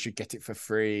thinking they should get it for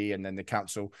free, and then the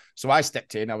council. So I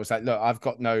stepped in. I was like, look, I've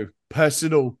got no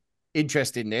personal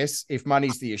interest in this. If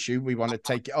money's the issue, we want to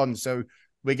take it on. So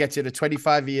we're getting a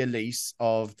 25-year lease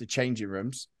of the changing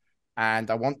rooms, and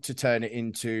I want to turn it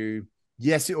into,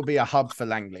 yes, it will be a hub for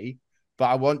Langley, but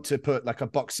I want to put like a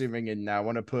boxing ring in there. I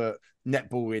want to put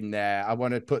netball in there. I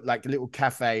want to put like a little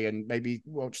cafe and maybe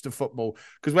watch the football.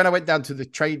 Because when I went down to the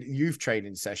youth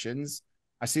training sessions,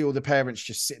 I see all the parents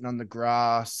just sitting on the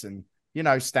grass and,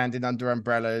 standing under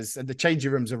umbrellas, and the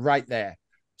changing rooms are right there.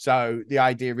 So the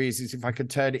idea is if I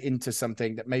could turn it into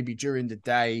something that maybe during the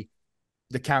day,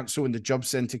 the council and the job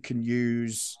centre can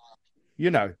use,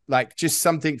 like just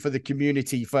something for the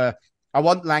community. I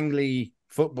want Langley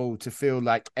football to feel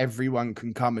like everyone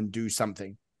can come and do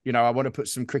something. I want to put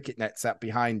some cricket nets out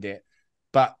behind it.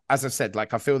 But as I said,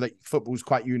 I feel that football's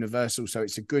quite universal. So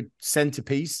it's a good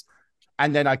centerpiece.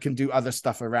 And then I can do other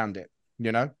stuff around it,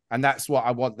 and that's what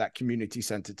I want that community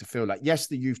centre to feel like. Yes,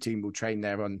 the youth team will train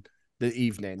there on the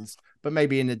evenings, but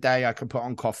maybe in the day I can put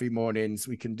on coffee mornings.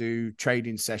 We can do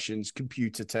trading sessions,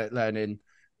 computer learning,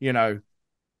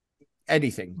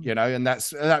 anything, and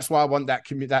that's why I want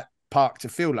that park to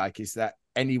feel like, is that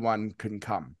anyone can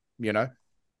come,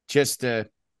 just to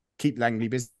keep Langley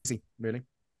busy, really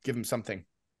give them something.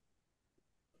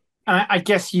 I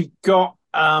guess you've got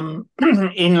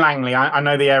in Langley, I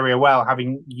know the area well,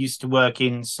 having used to work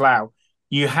in Slough.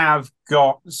 You have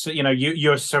got,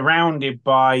 you're surrounded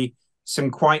by some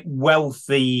quite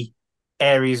wealthy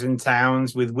areas and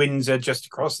towns, with Windsor just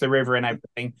across the river and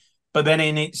everything. But then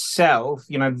in itself,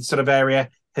 the sort of area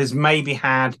has maybe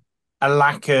had a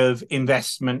lack of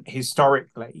investment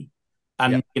historically.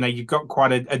 And, you've got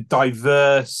quite a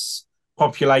diverse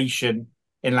population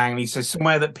in Langley. So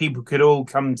somewhere that people could all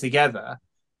come together,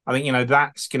 I think,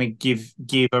 that's going to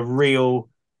give a real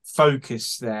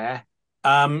focus there.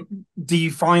 Do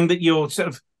you find that you're sort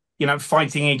of,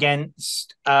 fighting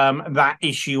against that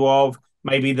issue of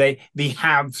maybe the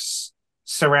haves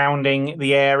surrounding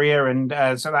the area, and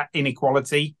so that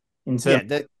inequality in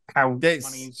terms of how there's,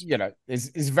 money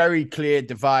is? There's very clear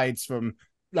divides from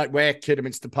like where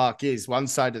Kidderminster Park is. One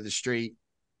side of the street,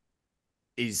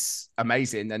 is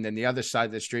amazing. And then the other side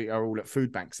of the street are all at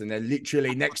food banks, and they're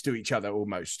literally next to each other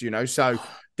almost, So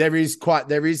there is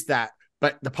that,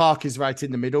 but the park is right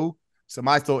in the middle. So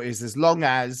my thought is, as long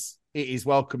as it is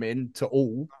welcoming to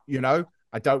all,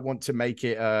 I don't want to make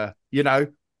it,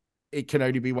 it can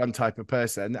only be one type of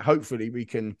person. Hopefully we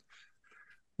can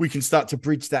start to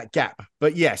bridge that gap.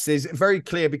 But yes, there's very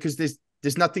clear, because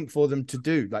there's nothing for them to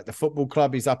do. Like the football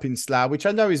club is up in Slough, which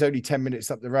I know is only 10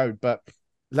 minutes up the road, but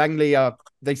Langley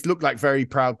they look like very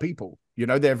proud people.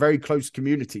 They're a very close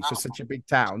community for such a big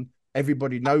town.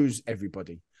 Everybody knows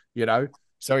everybody,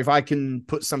 So if I can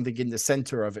put something in the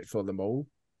center of it for them all,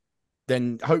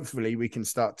 then hopefully we can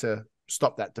start to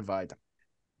stop that divide.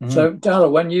 So,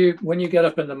 Darryl, when you get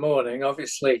up in the morning,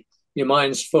 obviously your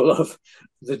mind's full of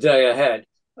the day ahead.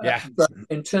 Yeah. But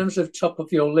in terms of top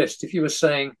of your list, if you were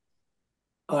saying,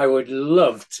 I would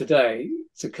love today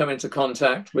to come into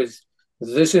contact with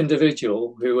this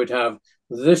individual who would have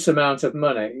this amount of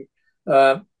money,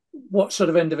 what sort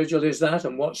of individual is that,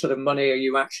 and what sort of money are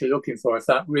you actually looking for, if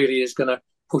that really is going to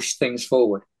push things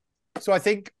forward? So I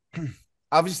think,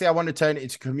 obviously, I want to turn it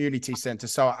into a community centre.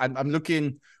 So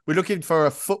we're looking for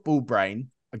a football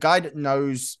brain, a guy that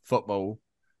knows football,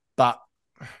 but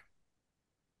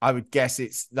I would guess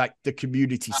it's like the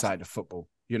community side of football,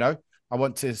 I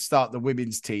want to start the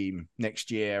women's team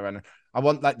next year, and I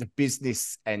want like the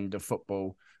business end of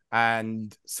football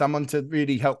and someone to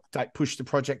really help like push the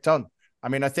project on. I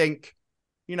mean, I think,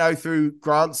 through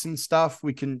grants and stuff,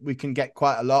 we can get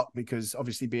quite a lot, because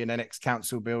obviously being an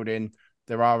ex-council building,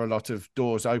 there are a lot of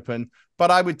doors open.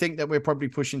 But I would think that we're probably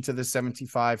pushing to the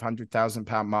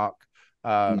 £75,000-100,000 mark.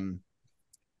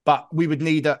 But we would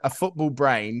need a football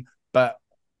brain, but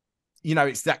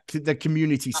it's the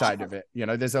community side of it.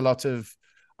 There's a lot of,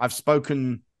 I've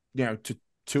spoken, to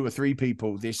 2 or 3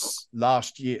 people this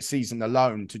last season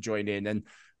alone to join in, and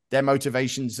their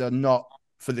motivations are not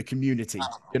for the community.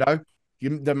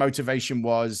 The motivation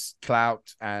was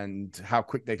clout and how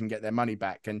quick they can get their money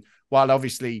back. And while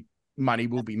obviously money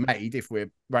will be made if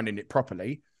we're running it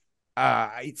properly,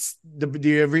 it's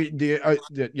we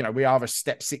are a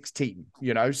step 6 team,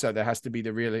 so there has to be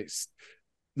the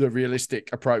realistic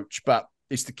approach, but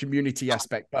it's the community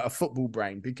aspect, but a football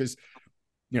brain, because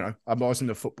I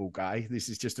wasn't a football guy. This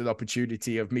is just an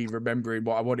opportunity of me remembering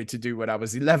what I wanted to do when I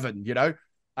was 11,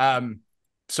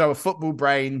 so a football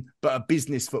brain, but a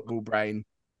business football brain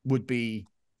would be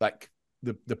like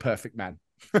the perfect man.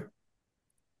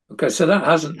 Okay, so that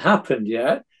hasn't happened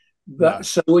yet, but no.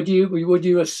 So would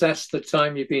you assess the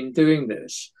time you've been doing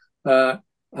this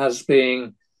as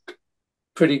being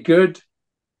pretty good,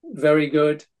 very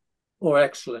good, or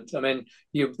excellent? I mean,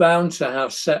 you're bound to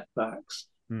have setbacks,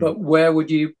 but where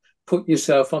would you put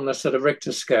yourself on the sort of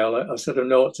Richter scale, a sort of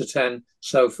 0 to 10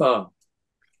 so far?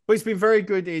 Well, it's been very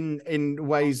good in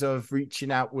ways of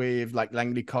reaching out with like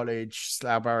Langley College,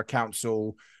 Slough Borough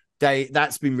Council.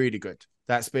 That's been really good.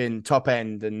 That's been top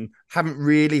end, and haven't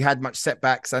really had much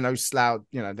setbacks. I know Slough,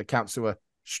 the council are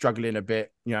struggling a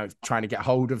bit, trying to get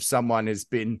hold of someone has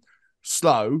been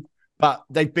slow. But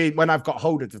they've been, when I've got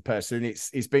hold of the person,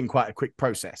 it's been quite a quick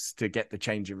process to get the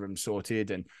changing room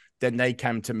sorted. And then they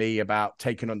came to me about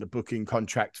taking on the booking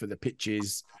contract for the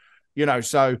pitches,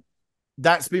 so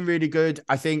that's been really good.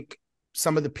 I think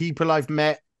some of the people I've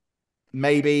met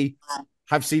maybe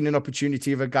have seen an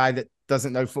opportunity of a guy that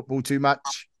doesn't know football too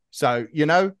much. So,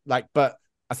 but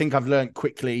I think I've learned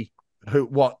quickly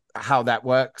how that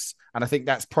works. And I think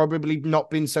that's probably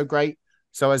not been so great.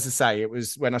 So as I say, it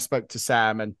was when I spoke to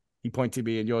Sam and he pointed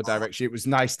me in your direction, it was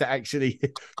nice to actually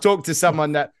talk to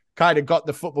someone that kind of got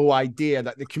the football idea,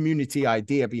 like the community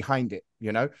idea behind it,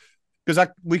 because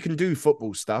we can do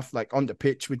football stuff like on the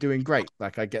pitch. We're doing great.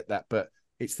 Like I get that, but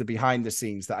it's the behind the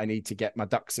scenes that I need to get my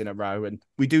ducks in a row. And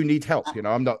we do need help.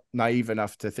 I'm not naive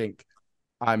enough to think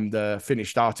I'm the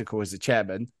finished article as a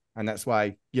chairman. And that's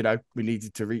why, we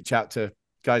needed to reach out to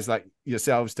guys like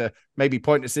yourselves to maybe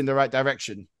point us in the right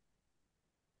direction.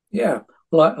 Yeah,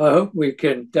 well, I hope we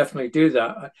can definitely do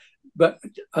that. But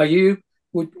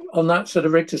on that sort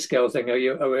of Richter scale thing, are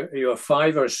you a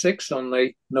 5 or a 6 on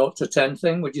the 0 to 10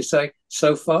 thing, would you say,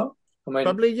 so far? I mean,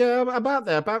 probably, yeah, about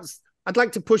there. I'd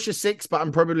like to push a 6, but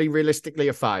I'm probably realistically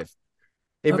a 5.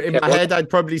 In my head, I'd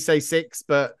probably say 6,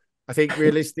 but I think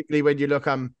realistically, when you look,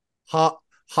 I'm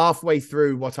halfway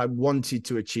through what I wanted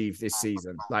to achieve this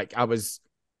season. Like I was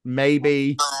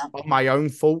maybe on my own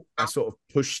fault. I sort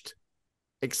of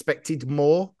expected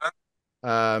more.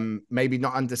 Maybe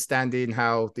not understanding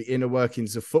how the inner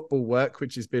workings of football work,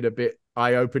 which has been a bit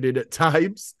eye-opening at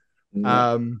times.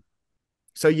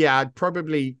 So yeah, I'd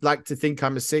probably like to think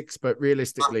I'm a 6, but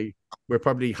realistically, we're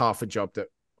probably half a job that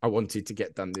I wanted to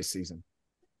get done this season.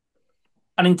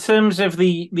 And in terms of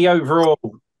the overall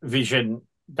vision,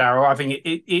 Darryl, I think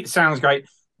it sounds great.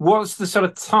 What's the sort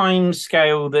of time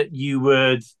scale that you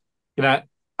would,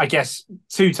 I guess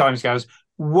 2 time scales.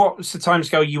 What's the time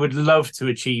scale you would love to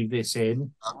achieve this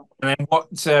in? And then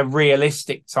what's a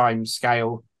realistic time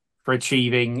scale for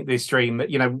achieving this dream that,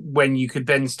 when you could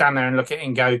then stand there and look at it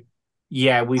and go,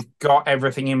 yeah, we've got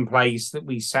everything in place that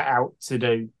we set out to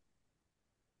do?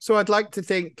 So I'd like to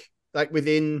think like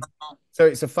so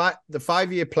it's the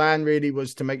 5-year plan really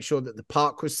was to make sure that the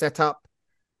park was set up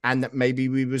and that maybe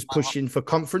we was pushing for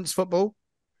conference football.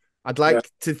 I'd like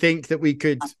to think that we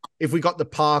could, if we got the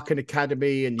park and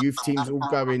academy and youth teams all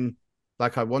going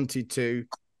like I wanted to,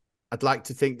 I'd like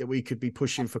to think that we could be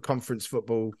pushing for conference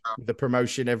football, the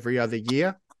promotion every other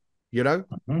year,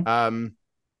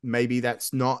 maybe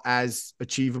that's not as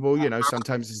achievable.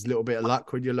 Sometimes there's a little bit of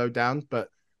luck when you're low down,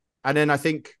 and then I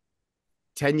think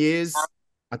 10 years,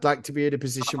 I'd like to be in a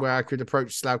position where I could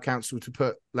approach Slough Council to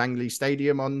put Langley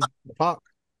Stadium on the park.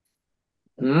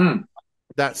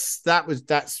 That's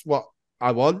what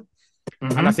I want.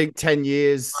 And I think 10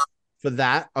 years for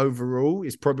that overall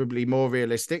is probably more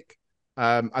realistic.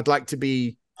 I'd like to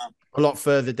be a lot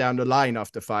further down the line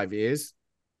after 5 years,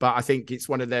 but I think it's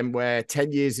one of them where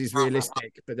 10 years is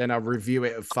realistic, but then I'll review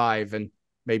it at 5 and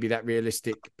maybe that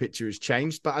realistic picture has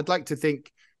changed. But I'd like to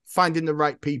think finding the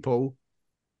right people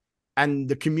and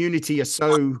the community are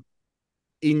so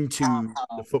into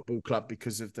the football club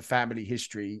because of the family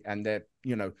history and their,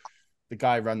 the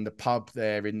guy run the pub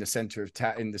there in the center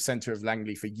of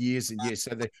Langley for years and years.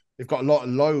 So they've got a lot of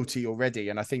loyalty already.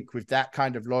 And I think with that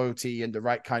kind of loyalty and the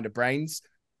right kind of brains,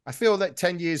 I feel that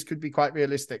 10 years could be quite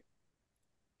realistic.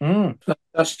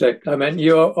 Fantastic. I mean,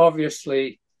 you're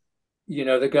obviously,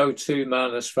 the go-to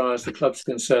man as far as the club's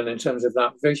concerned in terms of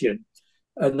that vision.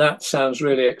 And that sounds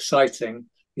really exciting.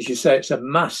 As you say, it's a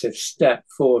massive step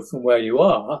forward from where you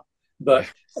are. But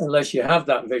unless you have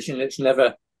that vision, it's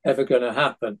never, ever going to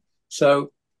happen.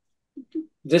 So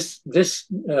this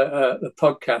the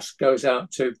podcast goes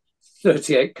out to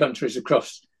 38 countries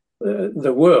across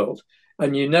the world,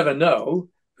 and you never know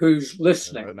who's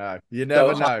listening. You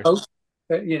never know.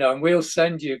 And we'll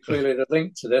send you clearly the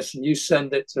link to this, and you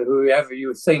send it to whoever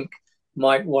you think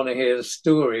might want to hear the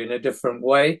story in a different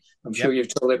way. I'm sure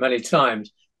you've told it many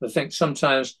times. But I think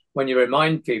sometimes when you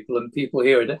remind people and people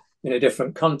hear it in a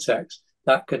different context,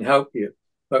 that can help you.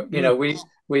 But,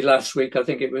 we last week, I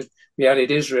think we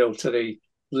added Israel to the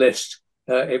list.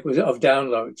 It was of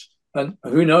downloads. And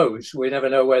who knows? We never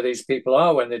know where these people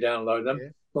are when they download them.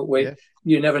 But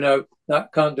you never know.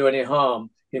 That can't do any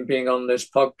harm in being on this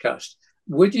podcast.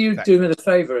 Would you do me the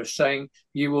favor of saying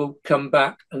you will come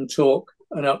back and talk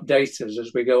and update us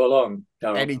as we go along,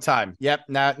 Darryl? Anytime. Yep.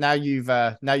 Now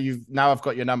I've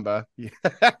got your number.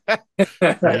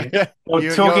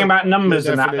 Well, talking about numbers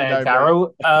and that there,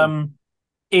 Darryl.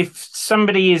 If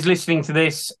somebody is listening to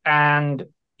this and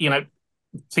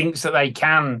thinks that they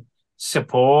can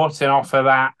support and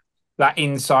offer that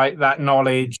insight, that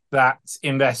knowledge, that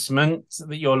investment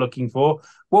that you're looking for,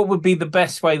 what would be the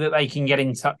best way that they can get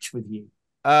in touch with you?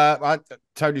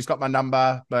 Tony's got my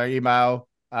number, my email.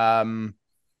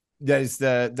 There's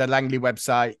the Langley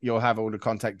website. You'll have all the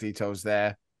contact details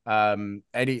there.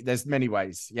 There's many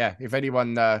ways. Yeah. If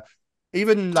anyone,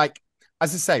 even like,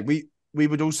 as I say, we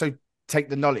would also take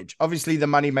the knowledge. Obviously, the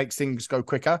money makes things go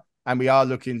quicker, and we are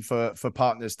looking for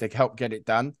partners to help get it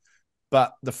done.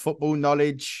 But the football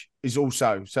knowledge is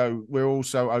also, so we're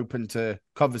also open to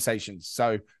conversations.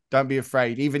 So don't be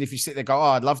afraid. Even if you sit there and go,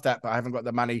 I'd love that, but I haven't got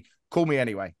the money, call me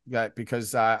anyway. Yeah,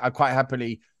 because I quite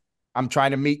happily, I'm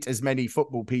trying to meet as many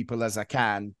football people as I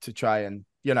can to try and,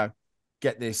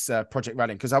 get this project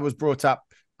running. Because I was brought up,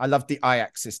 I love the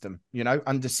Ajax system,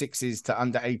 under 6s to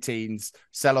under 18s,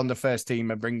 sell on the first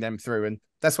team and bring them through. And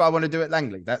that's what I want to do at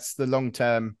Langley. That's the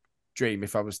long-term dream.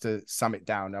 If I was to sum it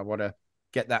down, I want to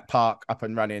get that park up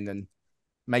and running and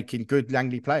making good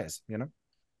Langley players,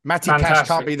 Matty Cash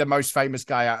can't be the most famous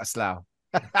guy out of Slough.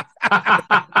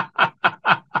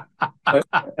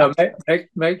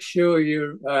 Make sure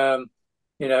you,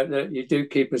 that you do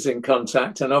keep us in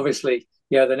contact. And obviously,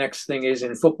 the next thing is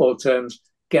in football terms,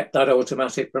 get that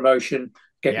automatic promotion,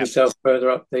 get yourself further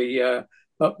up the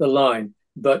line.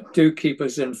 But do keep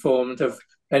us informed of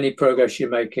any progress you're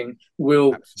making.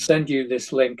 We'll send you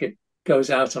this link. It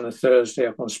goes out on a Thursday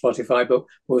up on Spotify, but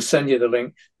we'll send you the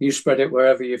link. You spread it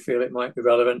wherever you feel it might be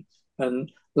relevant.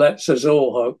 And let's us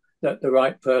all hope that the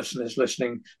right person is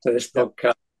listening to this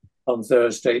podcast on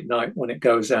Thursday night when it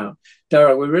goes out.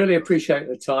 Darryl, we really appreciate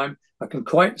the time. I can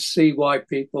quite see why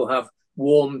people have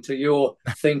warmed to your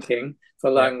thinking for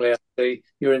Langley FC.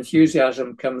 Your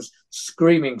enthusiasm comes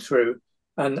screaming through.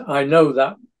 And I know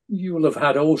that you will have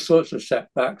had all sorts of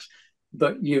setbacks,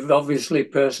 but you've obviously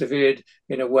persevered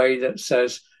in a way that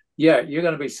says, yeah, you're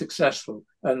going to be successful.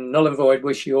 And Null and Void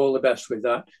wish you all the best with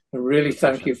that. And really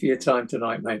thank you for your time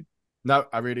tonight, mate. No,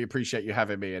 I really appreciate you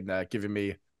having me and giving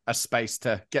me a space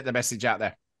to get the message out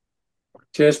there.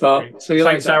 Cheers, pal. See you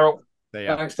Thanks, later. Darryl.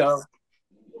 Thanks, Darryl.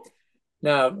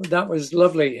 Now, that was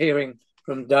lovely hearing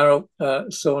from Darryl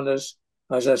Saunders.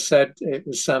 As I said, it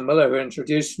was Sam Miller who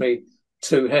introduced me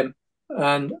to him.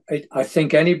 And I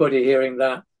think anybody hearing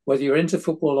that, whether you're into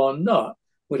football or not,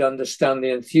 would understand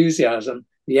the enthusiasm,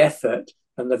 the effort,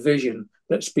 and the vision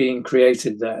that's being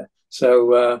created there.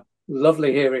 So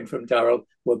lovely hearing from Darryl.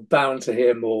 We're bound to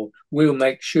hear more. We'll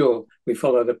make sure we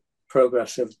follow the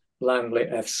progress of Langley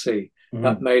FC.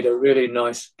 That made a really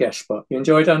nice guest spot. You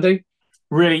enjoyed, Andy?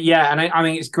 Really, yeah. And I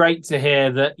think it's great to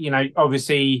hear that,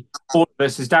 obviously all of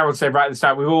us, as Darryl said right at the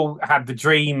start, we've all had the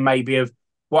dream maybe of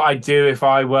what I'd do if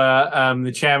I were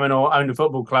the chairman or owned a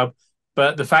football club.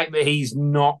 But the fact that he's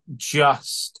not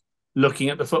just looking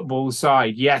at the football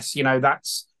side, yes,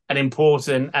 that's an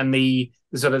important and the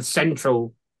sort of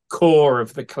central core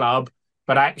of the club,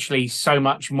 but actually so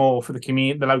much more for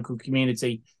the local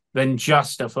community than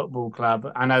just a football club.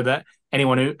 I know that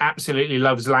anyone who absolutely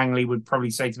loves Langley would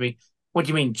probably say to me, what do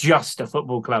you mean just a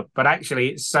football club? But actually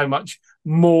it's so much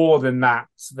more than that,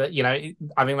 I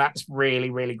think that's really,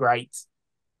 really great.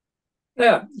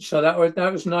 Yeah, so that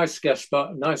was a nice guest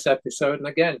spot, a nice episode. And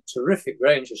again, terrific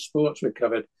range of sports we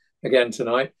covered again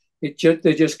tonight.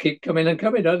 They just keep coming and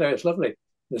coming, don't they? It's lovely.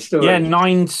 The story. Yeah,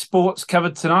 9 sports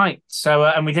covered tonight. So,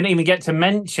 and we didn't even get to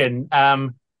mention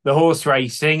the horse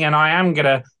racing. And I am going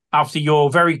to, after your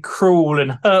very cruel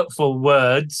and hurtful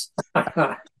words,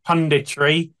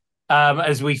 punditry,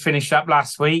 as we finished up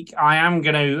last week, I am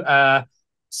going to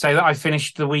say that I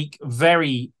finished the week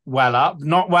very well up.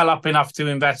 Not well up enough to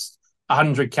invest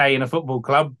 100k in a football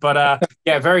club, but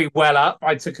yeah, very well up.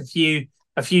 I took a few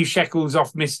shekels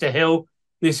off Mr. Hill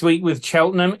this week with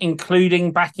Cheltenham,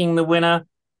 including backing the winner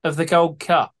of the Gold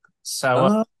Cup.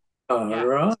 So, yeah.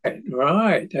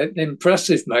 Right.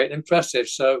 Impressive, mate. Impressive.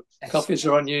 So, coffees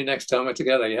are on you next time we're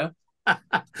together, yeah?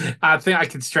 I think I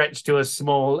could stretch to a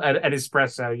small an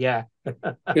espresso, yeah.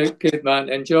 Good, man.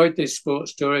 Enjoyed these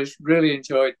sports stories. Really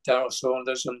enjoyed Darryl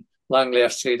Saunders and Langley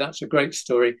FC. That's a great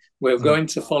story. We're going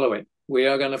to follow it. We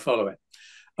are going to follow it.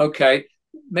 Okay.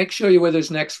 Make sure you're with us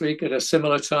next week at a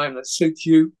similar time that suits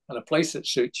you and a place that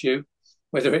suits you,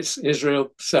 whether it's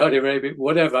Israel, Saudi Arabia,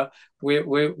 whatever.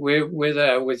 We're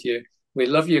there with you. We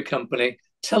love your company.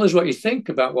 Tell us what you think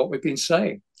about what we've been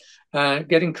saying.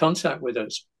 Get in contact with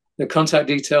us. The contact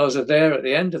details are there at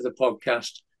the end of the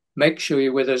podcast. Make sure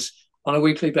you're with us on a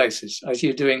weekly basis, as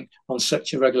you're doing on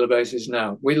such a regular basis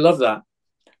now. We love that.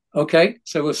 Okay,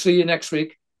 so we'll see you next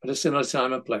week at a similar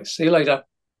time and place. See you later.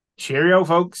 Cheerio,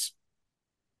 folks.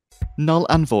 Null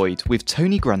and Void with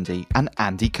Tony Grundy and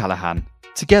Andy Callahan.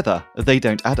 Together, they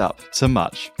don't add up to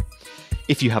much.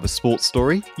 If you have a sports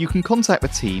story, you can contact the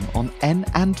team on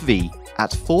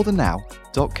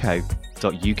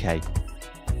n&v@forthenow.co.uk.